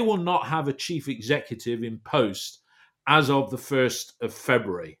 they will not have a chief executive in post as of the 1st of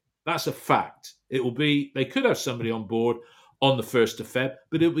February. That's a fact. It will be, they could have somebody on board on the 1st of Feb,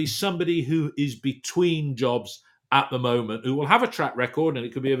 but it'll be somebody who is between jobs at the moment, who will have a track record, and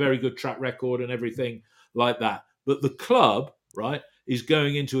it could be a very good track record and everything like that. But the club, right, is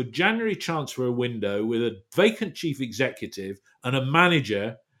going into a January transfer window with a vacant chief executive and a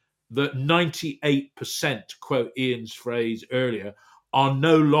manager that 98%, to quote Ian's phrase earlier, are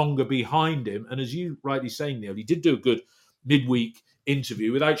no longer behind him. And as you rightly say, Neil, he did do a good midweek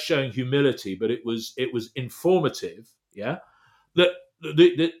interview without showing humility, but it was informative. Yeah.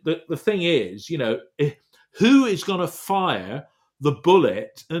 The thing is, you know, who is going to fire the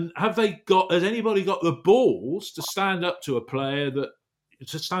bullet, and has anybody got the balls to stand up to a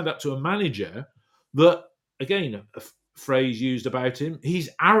manager that, again, a phrase used about him, he's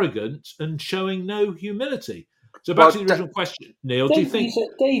arrogant and showing no humility. So back to the original question, Neil, Dave, do you think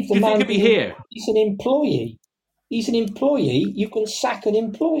he'll be here? He's an employee. He's an employee. You can sack an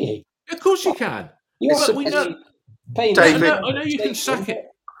employee. Of course you can. David, I know you can sack it.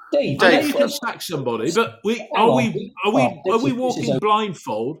 Dave, I know you can sack somebody, but are we walking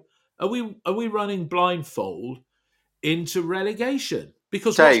blindfold? Are we running blindfold into relegation?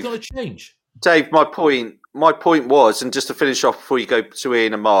 Because what's going to change? Dave, my point was, and just to finish off before you go to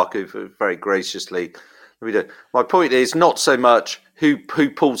Ian and Mark, who very graciously, my point is not so much who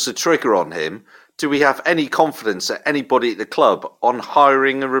pulls the trigger on him. Do we have any confidence that anybody at the club on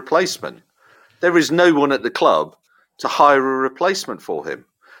hiring a replacement? There is no one at the club to hire a replacement for him.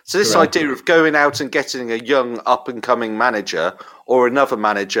 So this idea of going out and getting a young up-and-coming manager or another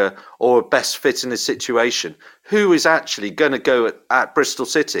manager or a best fit in a situation, who is actually going to go at Bristol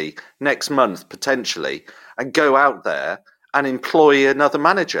City next month, potentially, and go out there and employ another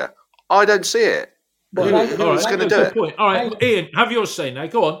manager? I don't see it. Who's going to do it? Point. All right, Ian, have your say now.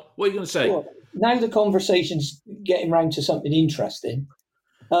 Go on. What are you going to say? Well, now the conversation's getting round to something interesting.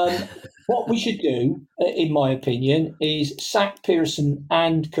 What we should do, in my opinion, is sack Pearson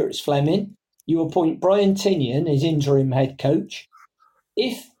and Curtis Fleming. You appoint Brian Tinian as interim head coach.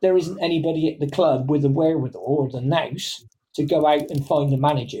 If there isn't anybody at the club with the wherewithal or the nous to go out and find a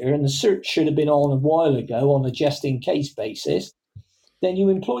manager, and the search should have been on a while ago on a just-in-case basis, then you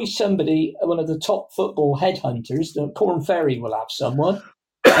employ somebody, one of the top football headhunters. Corn Ferry will have someone,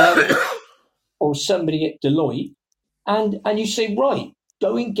 or somebody at Deloitte, and you say, right,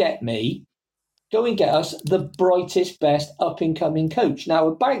 go and get us the brightest, best up-and-coming coach. Now,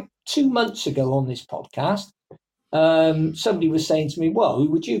 about 2 months ago on this podcast, somebody was saying to me, well, who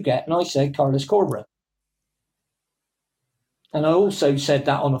would you get? And I said, Carlos Corberán. And I also said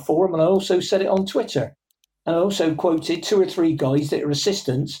that on a forum, and I also said it on Twitter. And I also quoted 2 or 3 guys that are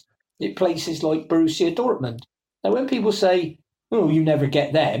assistants at places like Borussia Dortmund. Now, when people say, oh, you never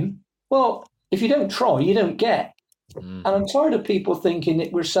get them, well, if you don't try, you don't get. And I'm tired of people thinking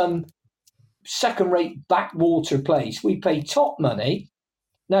that we're some second-rate backwater place. We pay top money.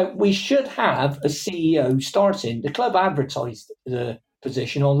 Now, we should have a CEO starting. The club advertised the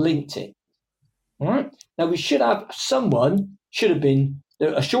position on LinkedIn. All right. Now, we should have someone,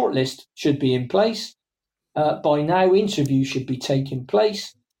 a shortlist should be in place. By now, interviews should be taking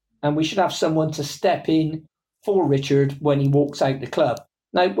place. And we should have someone to step in for Richard when he walks out the club.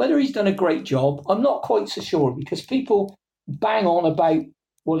 Now, whether he's done a great job, I'm not quite so sure, because people bang on about,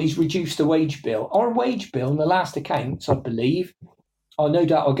 well, he's reduced the wage bill. Our wage bill in the last accounts, I believe, no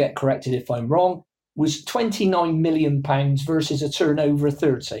doubt I'll get corrected if I'm wrong, was £29 million versus a turnover of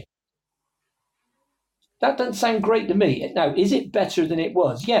 30. That doesn't sound great to me. Now, is it better than it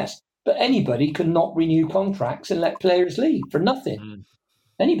was? Yes, but anybody can not renew contracts and let players leave for nothing.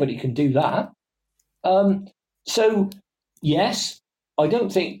 Anybody can do that. So, yes, I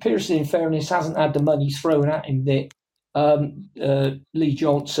don't think Pearson, in fairness, hasn't had the money thrown at him that Lee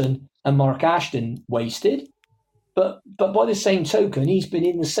Johnson and Mark Ashton wasted. But by the same token, he's been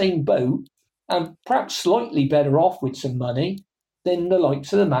in the same boat and perhaps slightly better off with some money than the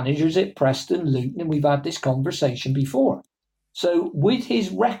likes of the managers at Preston, Luton, and we've had this conversation before. So with his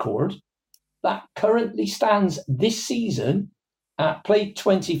record, that currently stands this season at played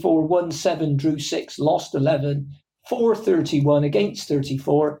 24, won 7, drew 6, lost 11, 431 against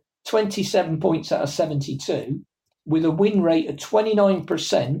 34, 27 points out of 72, with a win rate of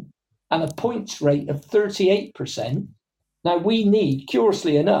 29% and a points rate of 38%. Now, we need,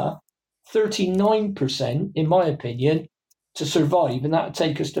 curiously enough, 39%, in my opinion, to survive, and that would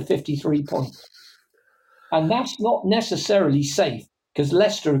take us to 53 points. And that's not necessarily safe, because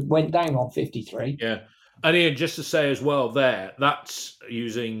Leicester went down on 53. Yeah. And Ian, just to say as well there, that's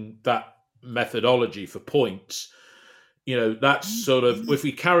using that methodology for points. That's sort of, if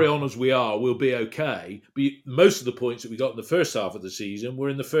we carry on as we are, we'll be okay. But most of the points that we got in the first half of the season were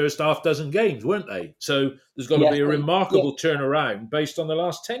in the first half dozen games, weren't they? So there's got to be a remarkable turnaround based on the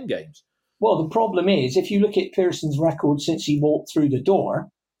last 10 games. Well, the problem is, if you look at Pearson's record since he walked through the door,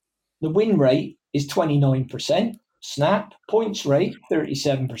 the win rate is 29%, snap, points rate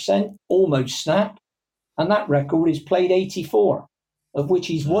 37%, almost snap, and that record is played 84, of which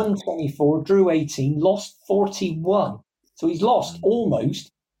he's won 24, drew 18, lost 41. So he's lost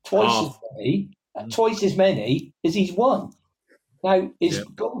almost twice as many as he's won. Now, his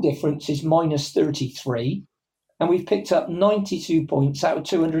goal difference is minus 33, and we've picked up 92 points out of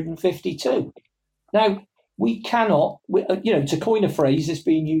 252. Now, we cannot, to coin a phrase that's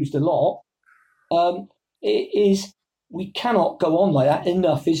being used a lot, we cannot go on like that.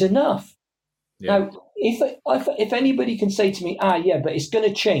 Enough is enough. Yeah. Now, if anybody can say to me, but it's going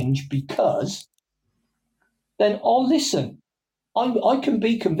to change because, then I'll listen. I can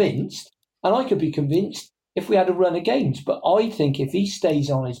be convinced, and I could be convinced if we had a run of games. But I think if he stays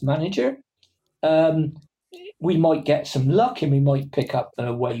on as manager, we might get some luck and we might pick up an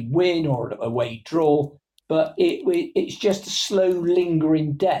away win or an away draw. But it's just a slow,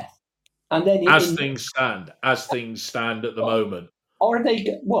 lingering death. And then as things stand at the moment. Are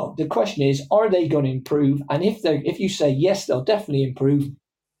they? Well, the question is, are they going to improve? And if you say yes, they'll definitely improve.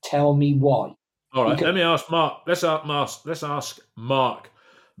 Tell me why. All right, let me ask Mark. Let's ask Mark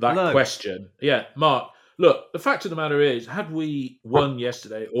that question. Yeah, Mark. Look, the fact of the matter is, had we won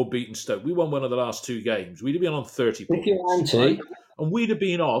yesterday or beaten Stoke, we won one of the last 2 games. We'd have been on 30 points, right? And we'd have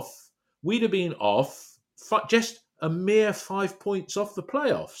been off just a mere 5 points off the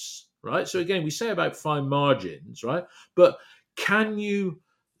playoffs, right? So again, we say about fine margins, right? But can you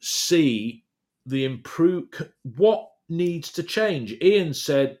see what needs to change? Ian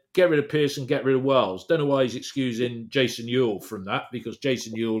said, get rid of Pearson, get rid of Wells. Don't know why he's excusing Jason Ewell from that, because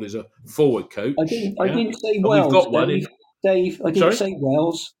Jason Ewell is a forward coach. I didn't say Wells, we've got one Dave. I didn't say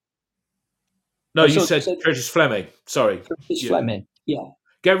Wells. No, you said Curtis Fleming. Sorry. Curtis Fleming, yeah.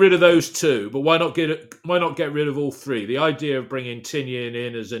 Get rid of those 2, but why not get rid of all 3? The idea of bringing Tinian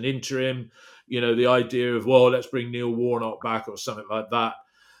in as an interim, the idea of, let's bring Neil Warnock back or something like that.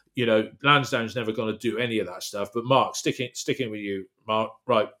 Lansdown's never going to do any of that stuff. But Mark, sticking with you, Mark,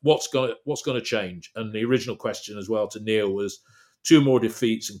 right? What's going to change? And the original question as well to Neil was 2 more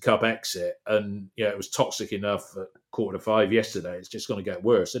defeats and cup exit, and it was toxic enough at 4:45 yesterday. It's just going to get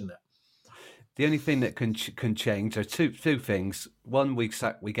worse, isn't it? The only thing that can change are two things. One, we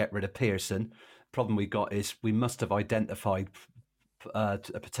get rid of Pearson. Problem we got is we must have identified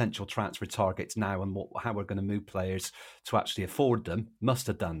potential transfer targets now and how we're going to move players to actually afford them. Must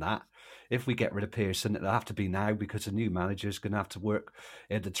have done that. If we get rid of Pearson, it'll have to be now because the new manager is going to have to work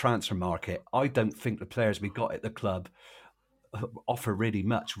in the transfer market. I don't think the players we got at the club offer really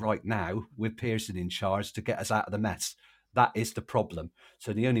much right now with Pearson in charge to get us out of the mess. That is the problem.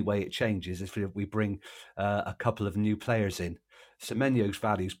 So the only way it changes is if we bring a couple of new players in. Semenyo's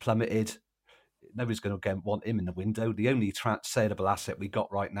value's plummeted. Nobody's going to want him in the window. The only saleable asset we got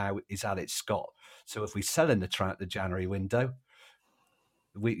right now is Alex Scott. So if we sell in the January window,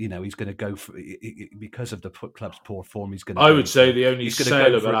 he's going to go for, because of the club's poor form. He's going to. I would say the only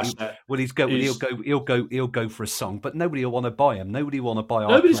saleable asset. He'll go for a song, but nobody will want to buy him. Nobody will want to buy.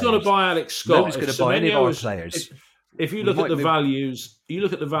 Nobody's going to buy Alex Scott. Nobody's going to buy any of our players. If you look at the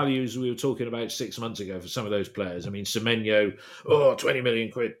values, we were talking about 6 months ago for some of those players. I mean, Semenyo, 20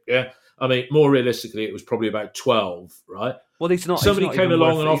 million quid. Yeah. I mean, more realistically, it was probably about 12, right? Well, he's not. Somebody he's not came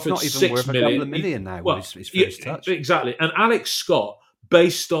along worth, and offered he's not even 6 worth million. A couple of million now. His first touch. Exactly. And Alex Scott,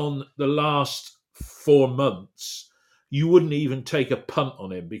 based on the last 4 months, you wouldn't even take a punt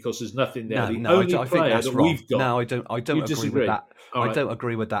on him because there's nothing there. The only I think player that's that wrong. we've got. No, I don't agree disagree? with that. All right. I don't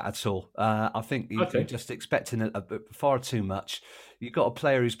agree with that at all. I think you're just expecting far too much. You've got a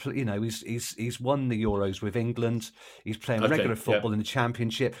player who's, he's won the Euros with England. He's playing regular football in the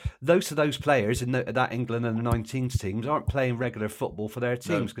Championship. Those players in that England and the 19s teams aren't playing regular football for their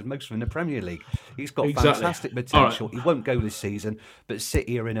teams because most of them in the Premier League. He's got fantastic potential. Right. He won't go this season, but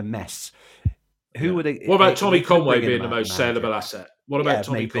City are in a mess. Who would they? What about Tommy Conway being the most saleable asset? What about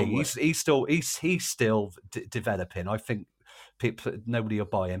Tommy Conway? He's still developing. I think nobody will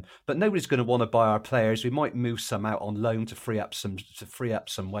buy him, but nobody's going to want to buy our players. We might move some out on loan to free up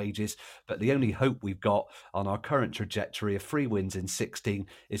some wages. But the only hope we've got on our current trajectory of 3 wins in 16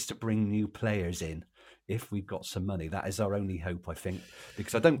 is to bring new players in. If we've got some money, that is our only hope, I think,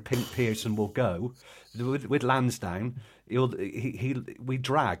 because I don't think Pearson will go with Lansdown. We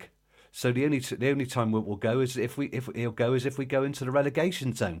drag. So the only time we'll go is if we go into the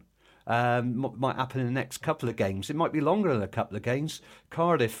relegation zone. Might happen in the next couple of games. It might be longer than a couple of games.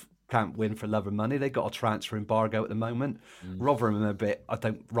 Cardiff can't win for love or money. They got a transfer embargo at the moment. Rotherham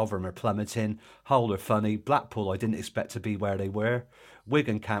are plummeting. Hull are funny. Blackpool I didn't expect to be where they were.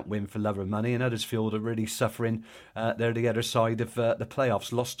 Wigan can't win for love or money, and Huddersfield are really suffering. They're the other side of the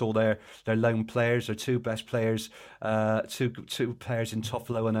playoffs. Lost all their lone players, their 2 best players. Two players in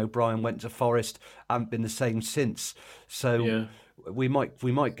Toffolo and O'Brien went to Forest. Haven't been the same since. So we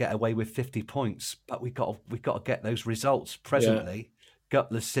might get away with 50 points, but we got to get those results presently.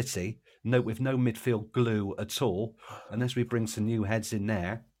 Gutless City, with no midfield glue at all, unless we bring some new heads in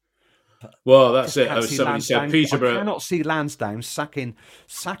there. Well, that's it. As somebody said, Peterborough. I cannot see Lansdown sacking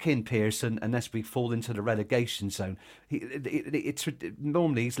Pearson unless we fall into the relegation zone.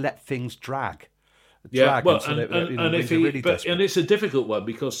 Normally he's let things drag. And it's a difficult one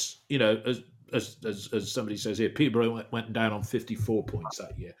because as somebody says here, Peterborough went down on 54 points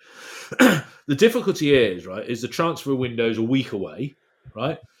that year. The difficulty is the transfer window's a week away,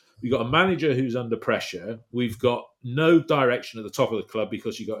 right? We've got a manager who's under pressure. We've got no direction at the top of the club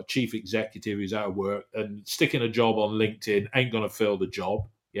because you've got a chief executive who's out of work, and sticking a job on LinkedIn ain't going to fill the job.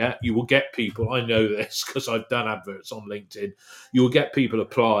 Yeah, you will get people. I know this because I've done adverts on LinkedIn. You will get people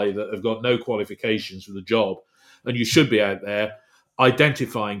apply that have got no qualifications for the job, and you should be out there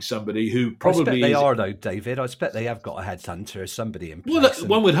identifying somebody who probably I expect they are, though, David. I expect they have got a headhunter or somebody in place. Well,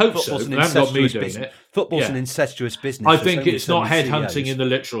 one would hope so. They haven't got me doing it. Football's an incestuous business. I think it's not headhunting in the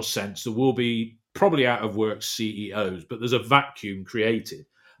literal sense. There will be probably out of work CEOs, but there's a vacuum created.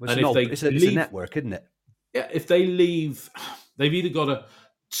 Well, it's a network, isn't it? Yeah, if they leave, they've either got to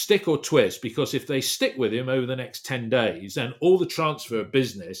stick or twist, because if they stick with him over the next 10 days, then all the transfer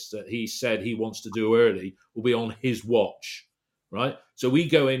business that he said he wants to do early will be on his watch. Right, so we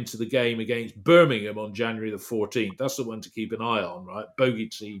go into the game against Birmingham on January the 14th. That's the one to keep an eye on, right? Bogey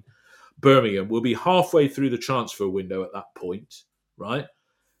team, Birmingham. We'll be halfway through the transfer window at that point, right?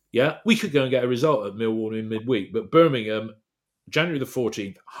 Yeah, we could go and get a result at Millwall in midweek, but Birmingham, January the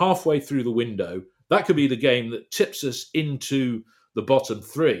 14th, halfway through the window, that could be the game that tips us into the bottom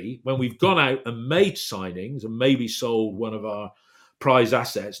 3 when we've gone out and made signings and maybe sold one of our prize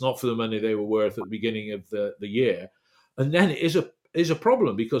assets, not for the money they were worth at the beginning of the year. And then it is a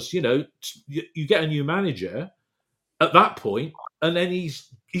problem because, you get a new manager at that point, and then he's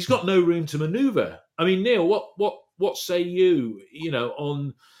got no room to manoeuvre. I mean, Neil, what say you?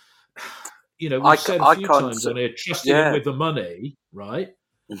 On we've said a few times on here, trusting him with the money, right?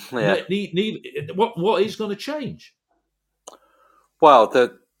 Yeah. What is going to change? Well,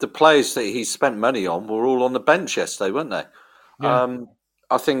 the players that he spent money on were all on the bench yesterday, weren't they? Yeah.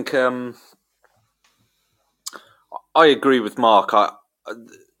 I think. I agree with Mark.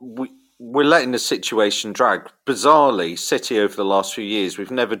 We're letting the situation drag. Bizarrely, City over the last few years,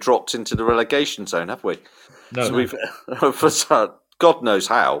 we've never dropped into the relegation zone, have we? No. We've, for God knows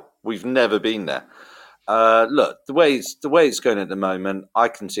how, we've never been there. Look, the way it's going at the moment, I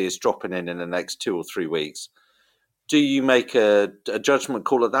can see us dropping in the next 2 or 3 weeks. Do you make a judgment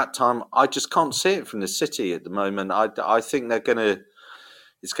call at that time? I just can't see it from the City at the moment. I think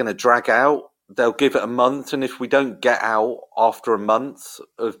it's going to drag out. They'll give it a month, and if we don't get out after a month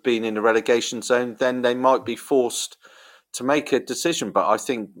of being in the relegation zone, then they might be forced to make a decision. But I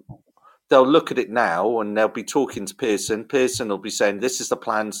think they'll look at it now, and they'll be talking to Pearson. Pearson will be saying, this is the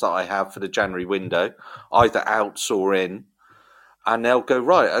plans that I have for the January window, either out or in. And they'll go,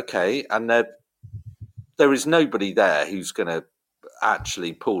 right, okay. And there is nobody there who's going to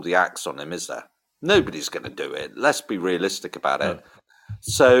actually pull the axe on him, is there? Nobody's going to do it. Let's be realistic about it.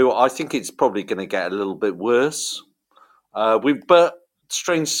 So I think it's probably going to get a little bit worse. But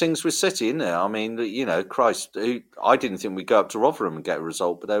strange things with City, isn't there? I mean, Christ, I didn't think we'd go up to Rotherham and get a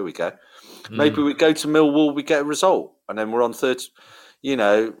result, but there we go. Maybe we go to Millwall, we get a result, and then we're on third.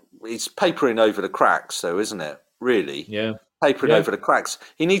 It's papering over the cracks, though, isn't it? Really? Yeah. Papering over the cracks.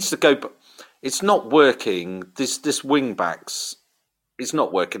 He needs to go. It's not working. This wing backs, it's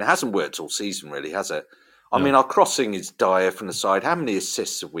not working. It hasn't worked all season, really, has it? I mean, our crossing is dire from the side. How many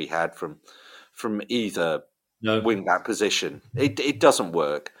assists have we had from either wing back position? It doesn't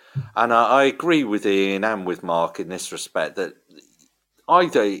work. And I agree with Ian and with Mark in this respect that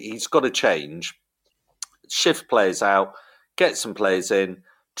either he's got to change, shift players out, get some players in,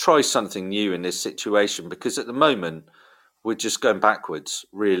 try something new in this situation, because at the moment we're just going backwards,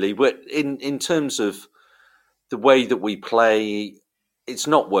 really. We're, in terms of the way that we play, it's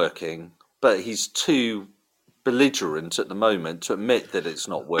not working, but he's too belligerent at the moment to admit that it's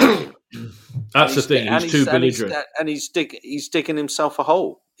not working. That's the thing. He's too belligerent, and he's digging himself a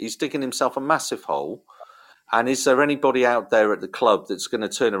hole. He's digging himself a massive hole. And is there anybody out there at the club that's going to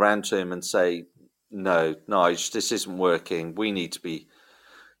turn around to him and say, "No, Nige, this isn't working. We need to be,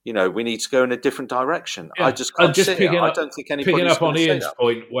 we need to go in a different direction." Yeah. I just can't see it. I don't think anybody's picking up on Ian's that.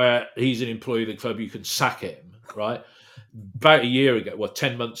 point, where he's an employee of the club, you can sack him, right? About a year ago,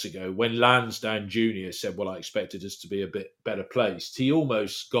 10 months ago, when Lansdowne Jr. said, "Well, I expected us to be a bit better placed," he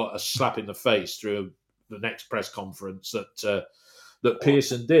almost got a slap in the face through the next press conference that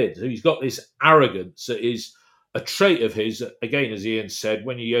Pearson did. He's got this arrogance that is a trait of his. Again, as Ian said,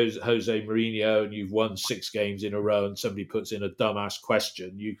 when you use Jose Mourinho and you've won 6 games in a row and somebody puts in a dumbass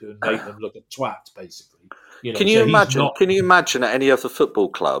question, you can make them look a twat, basically. Can you imagine? Can you imagine at any other football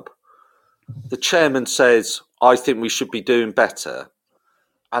club, the chairman says, "I think we should be doing better,"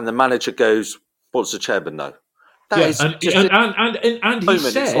 and the manager goes, "What does the chairman know?" And he said,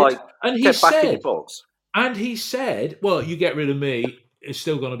 back in your box. And he said, "Well, you get rid of me, it's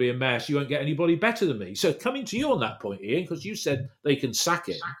still going to be a mess. You won't get anybody better than me." So coming to you on that point, Ian, because you said they can sack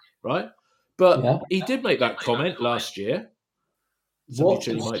him, right? But he did make that comment last year. Somebody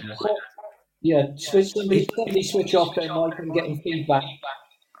switch off their mic. I'm getting feedback.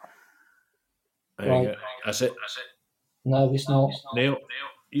 There you go. That's it. No, it's not. Neil.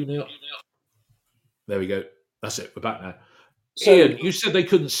 There we go. That's it. We're back now. So, Ian, you said they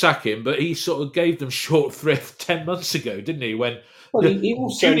couldn't sack him, but he sort of gave them short thrift 10 months ago, didn't he? When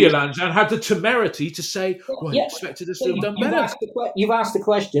Junior Lansdowne had the temerity to say, "Well, I expected us to have done better." You've asked the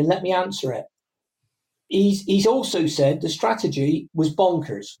question. Let me answer it. He's also said the strategy was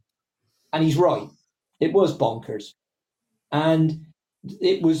bonkers, and he's right. It was bonkers, and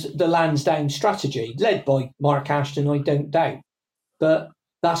it was the Lansdowne strategy led by Mark Ashton, I don't doubt, but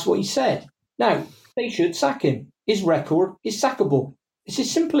that's what he said. Now they should sack him. His record is sackable. It's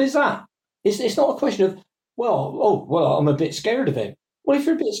as simple as that. It's not a question of, I'm a bit scared of him. Well, if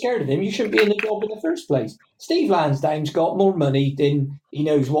you're a bit scared of him, you shouldn't be in the job in the first place. Steve Lansdowne's got more money than he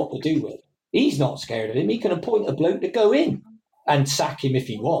knows what to do with. He's not scared of him. He can appoint a bloke to go in and sack him if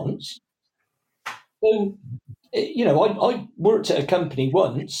he wants. So, I worked at a company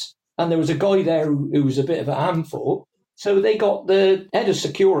once, and there was a guy there who was a bit of a handful. So they got the head of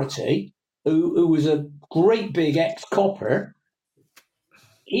security, who was a great big ex-copper.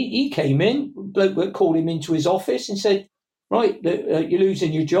 He came in, bloke called him into his office and said, "Right, you're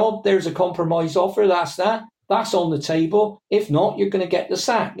losing your job. There's a compromise offer. That's on the table. If not, you're going to get the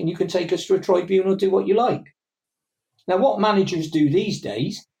sack, and you can take us to a tribunal, do what you like." Now, what managers do these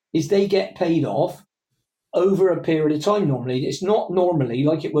days is they get paid off over a period of time normally. It's not normally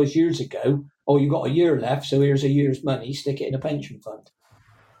like it was years ago, you've got a year left, so here's a year's money, stick it in a pension fund.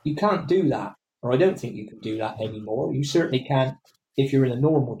 You can't do that, or I don't think you can do that anymore. You certainly can't if you're in a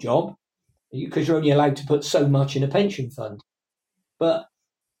normal job, because you're only allowed to put so much in a pension fund. But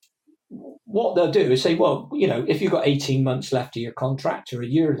what they'll do is say, if you've got 18 months left of your contract or a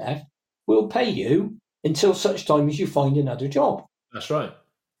year left, we'll pay you until such time as you find another job. That's right.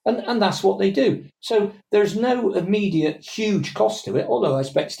 And that's what they do. So there's no immediate huge cost to it, although I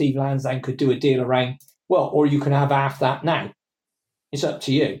expect Steve Lansdowne could do a deal around, or you can have half that now. It's up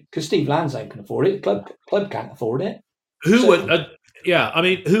to you, because Steve Lansdowne can afford it. The club can't afford it. Who would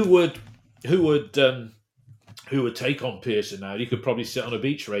take on Pearson now? You could probably sit on a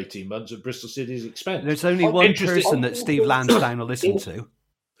beach for 18 months at Bristol City's expense. There's only one person that Steve Lansdowne will listen to.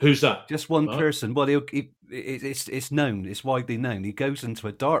 Who's that? Just one person. Well, it's known. It's widely known. He goes into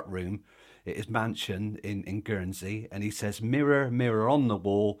a dark room at his mansion in Guernsey, and he says, "Mirror, mirror on the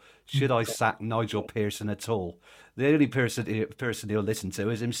wall, should I sack Nigel Pearson at all?" The only person he'll listen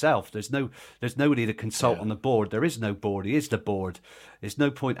to is himself. There's nobody to consult on the board. There is no board. He is the board. There's no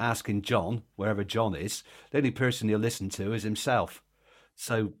point asking John, wherever John is. The only person he'll listen to is himself.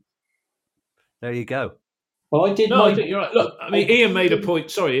 So there you go. Well, I did. No, I think you're right. Look, I mean, Ian made a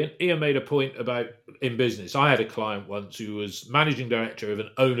point. Sorry, Ian made a point about in business. I had a client once who was managing director of an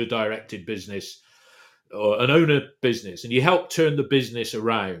owner-directed business or an owner business, and he helped turn the business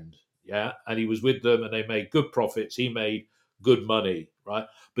around. Yeah, and he was with them, and they made good profits. He made good money, right?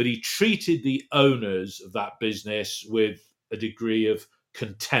 But he treated the owners of that business with a degree of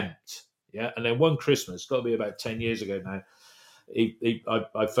contempt. Yeah, and then one Christmas, got to be about 10 years ago now,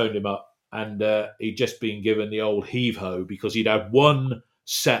 I phoned him up. And he'd just been given the old heave-ho because he'd had one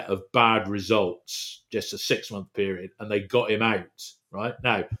set of bad results, just a 6-month period, and they got him out, right?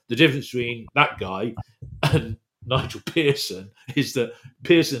 Now, the difference between that guy and Nigel Pearson is that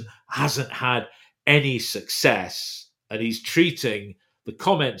Pearson hasn't had any success, and he's treating the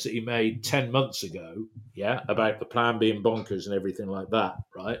comments that he made 10 months ago, about the plan being bonkers and everything like that,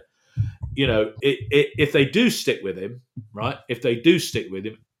 right? You know, if they do stick with him, right? If they do stick with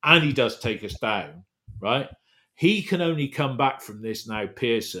him, and he does take us down, right? He can only come back from this now,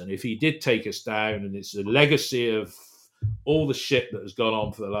 Pearson, if he did take us down, and it's a legacy of all the shit that has gone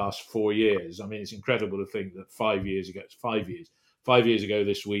on for the last 4 years. I mean, it's incredible to think that 5 years ago, it's 5 years. 5 years ago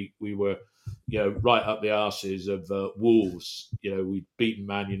this week, we were, right up the arses of Wolves. We'd beaten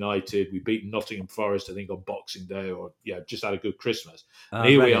Man United, we'd beaten Nottingham Forest, I think, on Boxing Day, or just had a good Christmas. And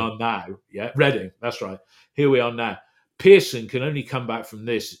here we are now, Reading, that's right. Here we are now. Pearson can only come back from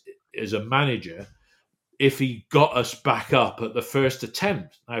this as a manager if he got us back up at the first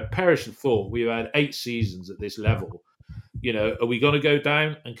attempt. Now, perish the thought, we've had 8 seasons at this level. Are we going to go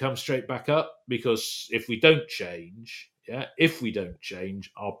down and come straight back up? Because if we don't change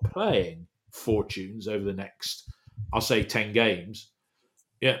our playing fortunes over the next, I'll say 10 games,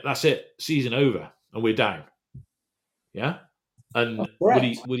 that's it. Season over, and we're down. Yeah, and would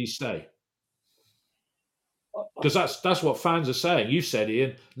he stay? Because that's what fans are saying. You said,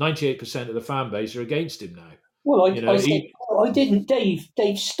 Ian, 98% of the fan base are against him now. Well, I didn't, Dave.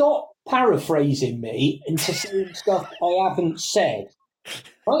 Dave, stop paraphrasing me into saying stuff I haven't said.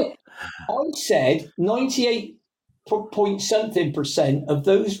 Right? I said 98% of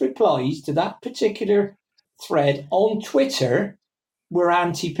those replies to that particular thread on Twitter were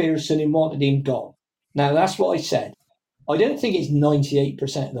anti-Pearson and wanted him gone. Now, that's what I said. I don't think it's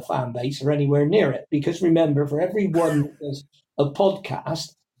 98% of the fan base or anywhere near it, because remember, for every one that does a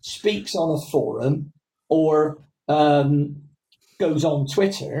podcast, speaks on a forum, or goes on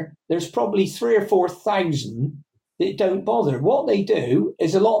Twitter, there's probably 3,000 or 4,000 that don't bother. What they do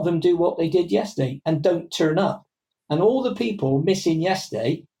is a lot of them do what they did yesterday and don't turn up. And all the people missing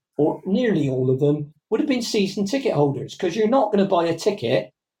yesterday, or nearly all of them, would have been season ticket holders, because you're not going to buy a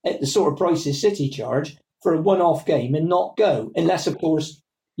ticket at the sort of prices City charge for a one-off game and not go, unless, of course,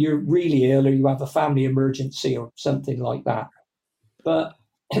 you're really ill or you have a family emergency or something like that. But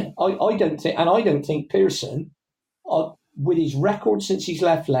I don't think Pearson, with his record since he's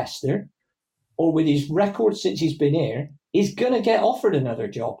left Leicester, or with his record since he's been here, is going to get offered another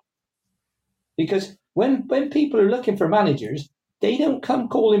job. Because when people are looking for managers, they don't come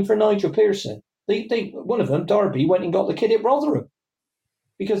calling for Nigel Pearson. They one of them, Derby, went and got the kid at Rotherham,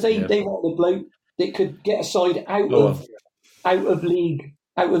 because they want the bloke that could get a side out of League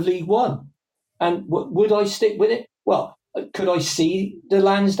One. And would I stick with it? Well, could I see the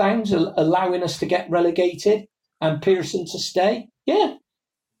Lansdowns allowing us to get relegated and Pearson to stay? Yeah,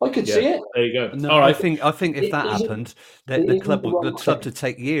 I could see it. There you go. No, all right. I think if that happened, the club to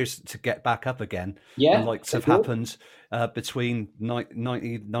take years to get back up again. Yeah, and like have happened between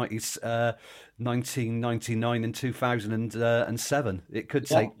 1999 and 2007. It could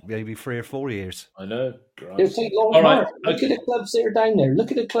take maybe 3 or 4 years. I know. It'll take long. All right. Look at the clubs that are down there.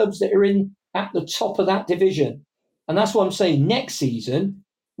 Look at the clubs that are in at the top of that division. And that's what I'm saying. Next season,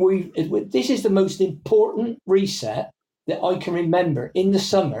 this is the most important reset that I can remember in the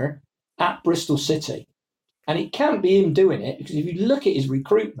summer at Bristol City. And it can't be him doing it, because if you look at his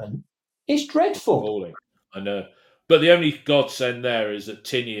recruitment, it's dreadful. I know. But the only godsend there is that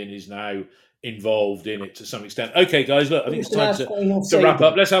Tinian is now involved in it to some extent. Okay, guys, look, I think it's time to wrap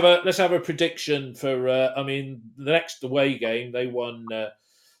up. Let's have a prediction for, the next away game. They won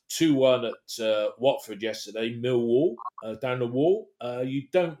 2-1 at Watford yesterday, Millwall, down the wall. You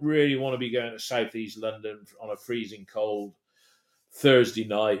don't really want to be going to South East London on a freezing cold Thursday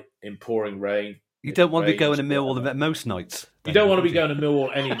night in pouring rain. You don't want to be going to Millwall most nights. You don't want to be going to Millwall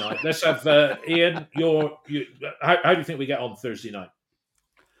any night. Let's have Ian. How do you think we get on Thursday night?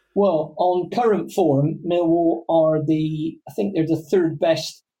 Well, on current form, Millwall are I think they're the third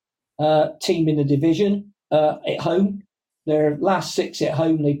best team in the division at home. Their last 6 at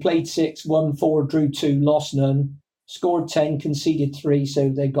home, they played 6, won 4, drew 2, lost none. scored 10, conceded 3, so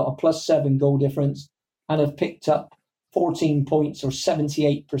they've got a +7 goal difference and have picked up 14 points, or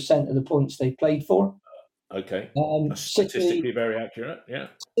 78% of the points they played for. Okay. That's statistically very accurate, yeah.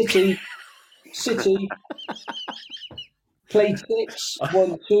 City played 6,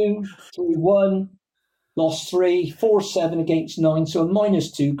 won 2, drew 1, lost 3, 4-7 against 9, so a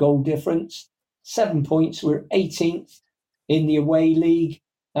 -2 goal difference. 7 points. We're 18th in the away league,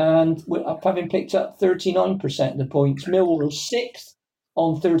 and we're having picked up 39% of the points. Millwall are 6th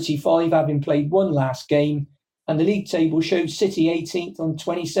on 35, having played 1 last game, and the league table shows City 18th on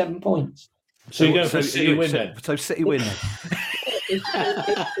 27 points. So you're going for City win then? So City win then.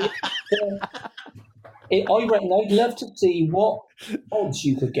 I reckon I'd love to see what odds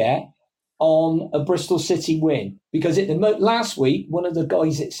you could get on a Bristol City win, because last week, one of the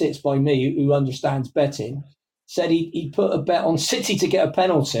guys that sits by me who understands betting said he put a bet on City to get a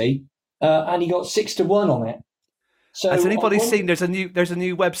penalty, and he got 6-1 on it. So has anybody seen? There's a new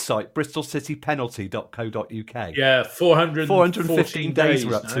website, bristolcitypenalty.co.uk. Yeah, 415 days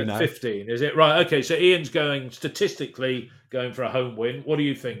we're up to now. 15, is it? Right, okay, so Ian's statistically going for a home win. What do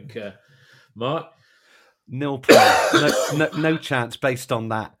you think, Mark? 0 points. No chance based on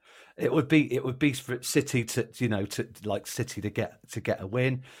that. It would be for City to City to get a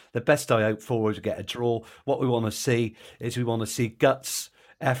win. The best I hope for is to get a draw. What we want to see is guts,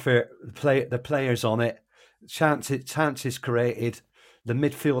 effort, the players on it, chances created, the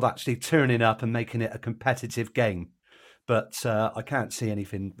midfield actually turning up and making it a competitive game. But I can't see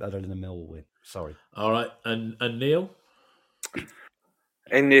anything other than a Millwall win. Sorry. All right, and Neil?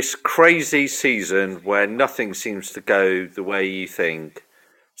 In this crazy season where nothing seems to go the way you think,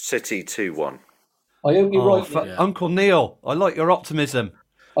 City 2-1. I hope you're right. Yeah. Uncle Neil, I like your optimism.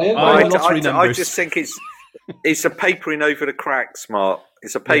 I just think it's a papering over the cracks, Mark.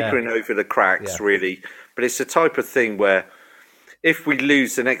 It's a papering over the cracks, really. But it's the type of thing where if we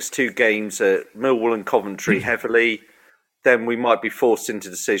lose the next 2 games at Millwall and Coventry heavily, then we might be forced into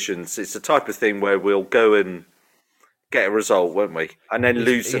decisions. It's the type of thing where we'll go and get a result, won't we? And then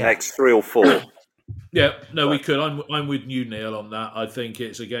lose the next 3 or 4. Yeah, no, we could. I'm with you, Neil, on that. I think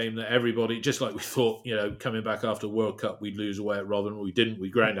it's a game that everybody, just like we thought, coming back after World Cup, we'd lose away at Rotherham. We didn't. We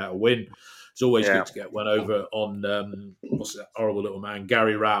ground out a win. It's always good to get one over on, what's that horrible little man,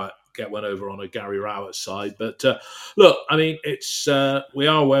 Gary Rowett. Get one over on a Gary Rowett side. But look, I mean, it's we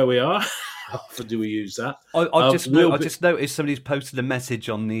are where we are. How often do we use that? I just noticed somebody's posted a message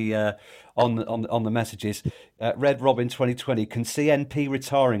on the on the messages. Red Robin 2020 can see NP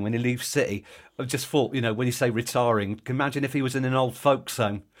retiring when he leaves City. I just thought, when you say retiring, can imagine if he was in an old folks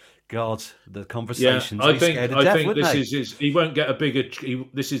home. God, the conversations. Yeah, I think this is his. He won't get a bigger.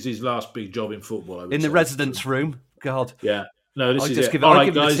 This is his last big job in football. I would in say. The residence room. God. Yeah. No, this is it. All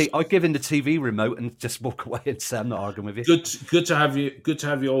right, guys. I give him the TV remote and just walk away and say I'm not arguing with you. Good to have you. Good to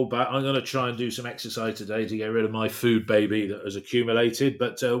have you all back. I'm going to try and do some exercise today to get rid of my food baby that has accumulated.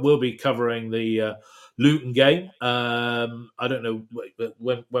 But we'll be covering the Luton game. I don't know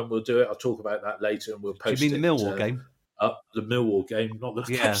when we'll do it. I'll talk about that later, and we'll post. Do you mean the Millwall game? The Millwall game, not the.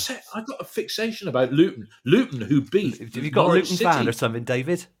 Yeah. I got a fixation about Luton. Luton, who beat. Have you got Norwich a Luton City. fan or something,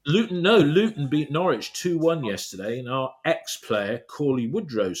 David? Luton beat Norwich 2-1 yesterday, and our ex-player Corley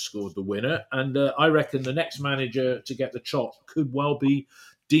Woodrow scored the winner. And I reckon the next manager to get the chop could well be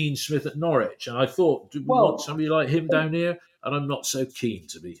Dean Smith at Norwich. And I thought, do we want somebody like him down here? And I'm not so keen,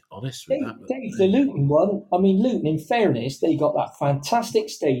 to be honest with that. Dave, the Luton one. I mean, Luton. In fairness, they got that fantastic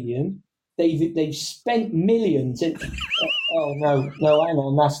stadium. They've spent millions in. Oh no, hang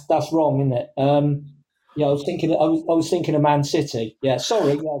on, that's wrong, isn't it? I was thinking of Man City. Yeah,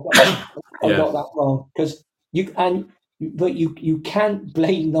 sorry, I got that wrong because you can't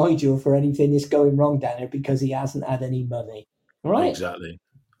blame Nigel for anything that's going wrong down there because he hasn't had any money. All right, exactly.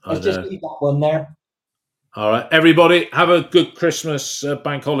 Let's just leave that one there. All right, everybody, have a good Christmas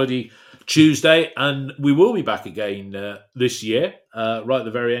bank holiday Tuesday, and we will be back again this year, right at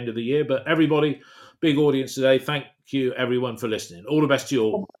the very end of the year. But everybody, big audience today. Thank you, everyone, for listening. All the best to you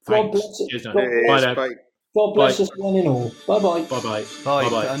all. Thanks. Bye now. God bless us one and all. Bye-bye. Bye-bye.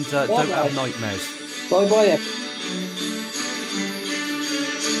 Bye. And don't have nightmares. Bye-bye.